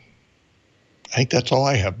I think that's all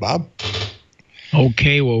I have, Bob.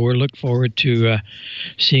 Okay, well, we're looking forward to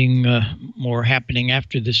seeing more happening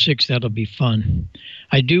after the 6th. That'll be fun.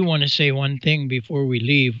 I do want to say one thing before we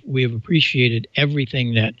leave. We have appreciated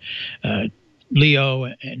everything that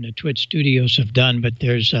Leo and the TWiT studios have done, but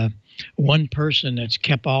there's one person that's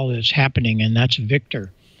kept all this happening, and that's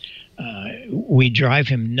Victor. We drive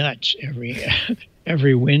him nuts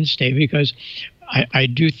every Wednesday because I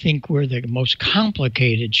do think we're the most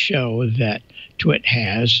complicated show that TWiT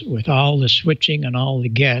has with all the switching and all the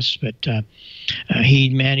guests, but he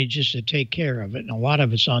manages to take care of it, and a lot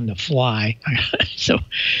of it's on the fly. So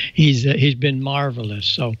he's been marvelous.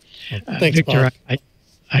 So thanks, Victor, Bob.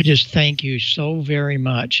 I just thank you so very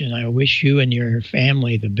much, and I wish you and your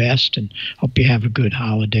family the best, and hope you have a good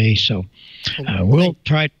holiday. So we'll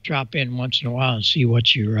try to drop in once in a while and see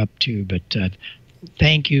what you're up to, but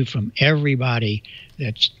thank you from everybody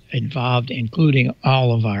that's involved, including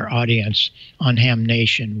all of our audience on Ham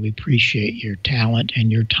Nation. We appreciate your talent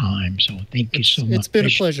and your time. So thank you so much. It's been a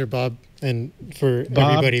pleasure, Bob, and for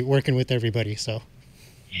everybody, working with everybody. So,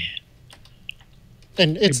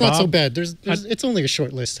 And it's Hey, not so Bob? bad. It's only a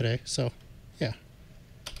short list today, so yeah.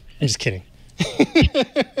 I'm just kidding.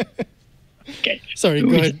 Okay. Sorry,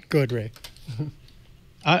 go ahead, Ray.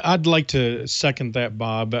 I'd like to second that,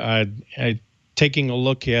 Bob. Taking a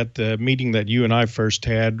look at the meeting that you and I first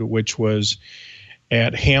had, which was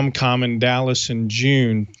at HamCom in Dallas in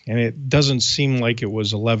June, and it doesn't seem like it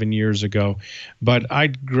was 11 years ago, but I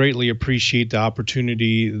greatly appreciate the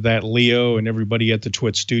opportunity that Leo and everybody at the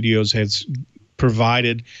TWiT studios has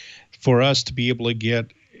provided for us to be able to get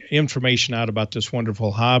information out about this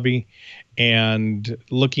wonderful hobby. And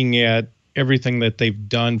looking at everything that they've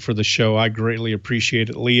done for the show, I greatly appreciate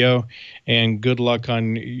it, Leo, and good luck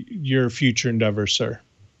on your future endeavors, sir.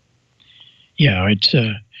 Yeah, it's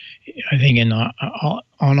I think on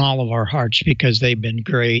all of our hearts, because they've been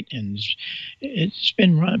great, and it's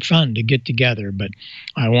been fun to get together. But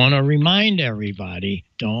I want to remind everybody,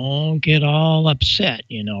 don't get all upset.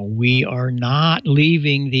 We are not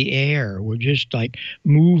leaving the air. We're just like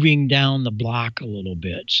moving down the block a little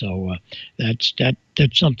bit. So that's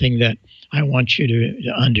something that I want you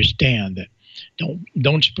to understand, that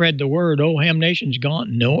don't spread the word, oh, Ham Nation's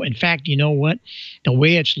gone. No, in fact, you know what? The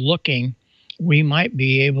way it's looking, we might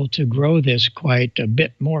be able to grow this quite a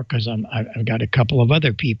bit more, because I've got a couple of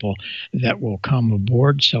other people that will come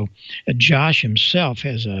aboard. So Josh himself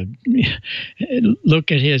has a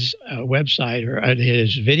look at his website or at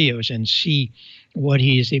his videos and see what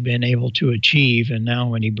he's been able to achieve. And now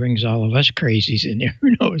when he brings all of us crazies in there,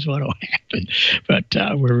 who knows what will happen. But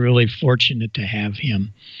we're really fortunate to have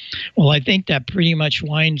him. Well, I think that pretty much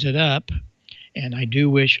winds it up. And I do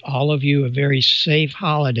wish all of you a very safe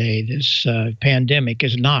holiday. This pandemic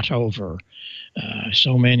is not over.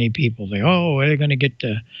 So many people think, oh, they're going to get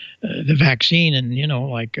the vaccine in,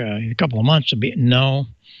 like a couple of months. No,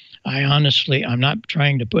 I'm not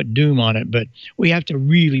trying to put doom on it, but we have to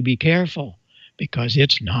really be careful, because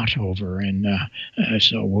it's not over. And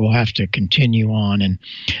so we'll have to continue on. And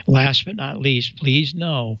last but not least, please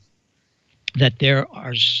know that there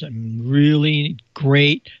are some really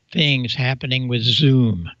great things happening with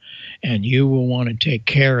Zoom, and you will want to take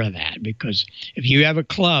care of that, because if you have a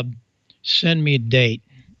club, send me a date.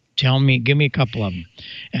 Give me a couple of them.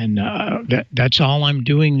 And that's all I'm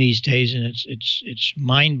doing these days. And it's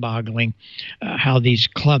mind-boggling how these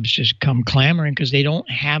clubs just come clamoring, because they don't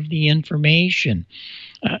have the information.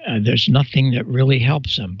 There's nothing that really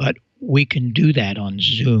helps them, but we can do that on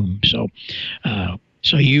Zoom.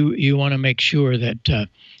 So you want to make sure that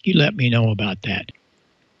you let me know about that.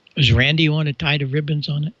 Does Randy want to tie the ribbons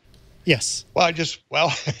on it? Yes. Well, I just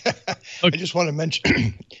want to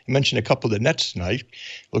mention a couple of the nets tonight.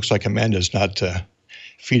 Looks like Amanda's not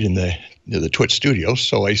feeding the TWiT studio,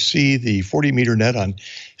 so I see the 40-meter net on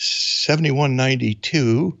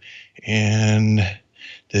 7192 and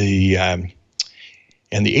the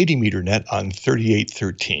 80-meter net on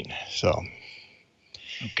 3813. So,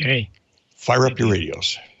 okay. Fire up your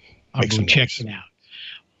radios. I'll go check it out.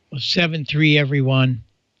 Well, 7-3, everyone,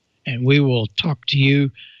 and we will talk to you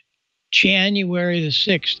January the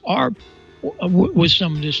 6th, or with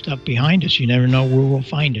some of this stuff behind us. You never know where we'll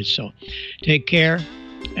find it. So take care,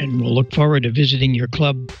 and we'll look forward to visiting your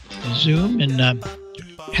club on Zoom, and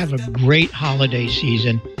have a great holiday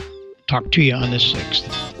season. Talk to you on the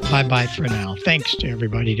 6th. Bye-bye for now. Thanks to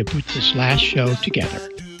everybody to put this last show together.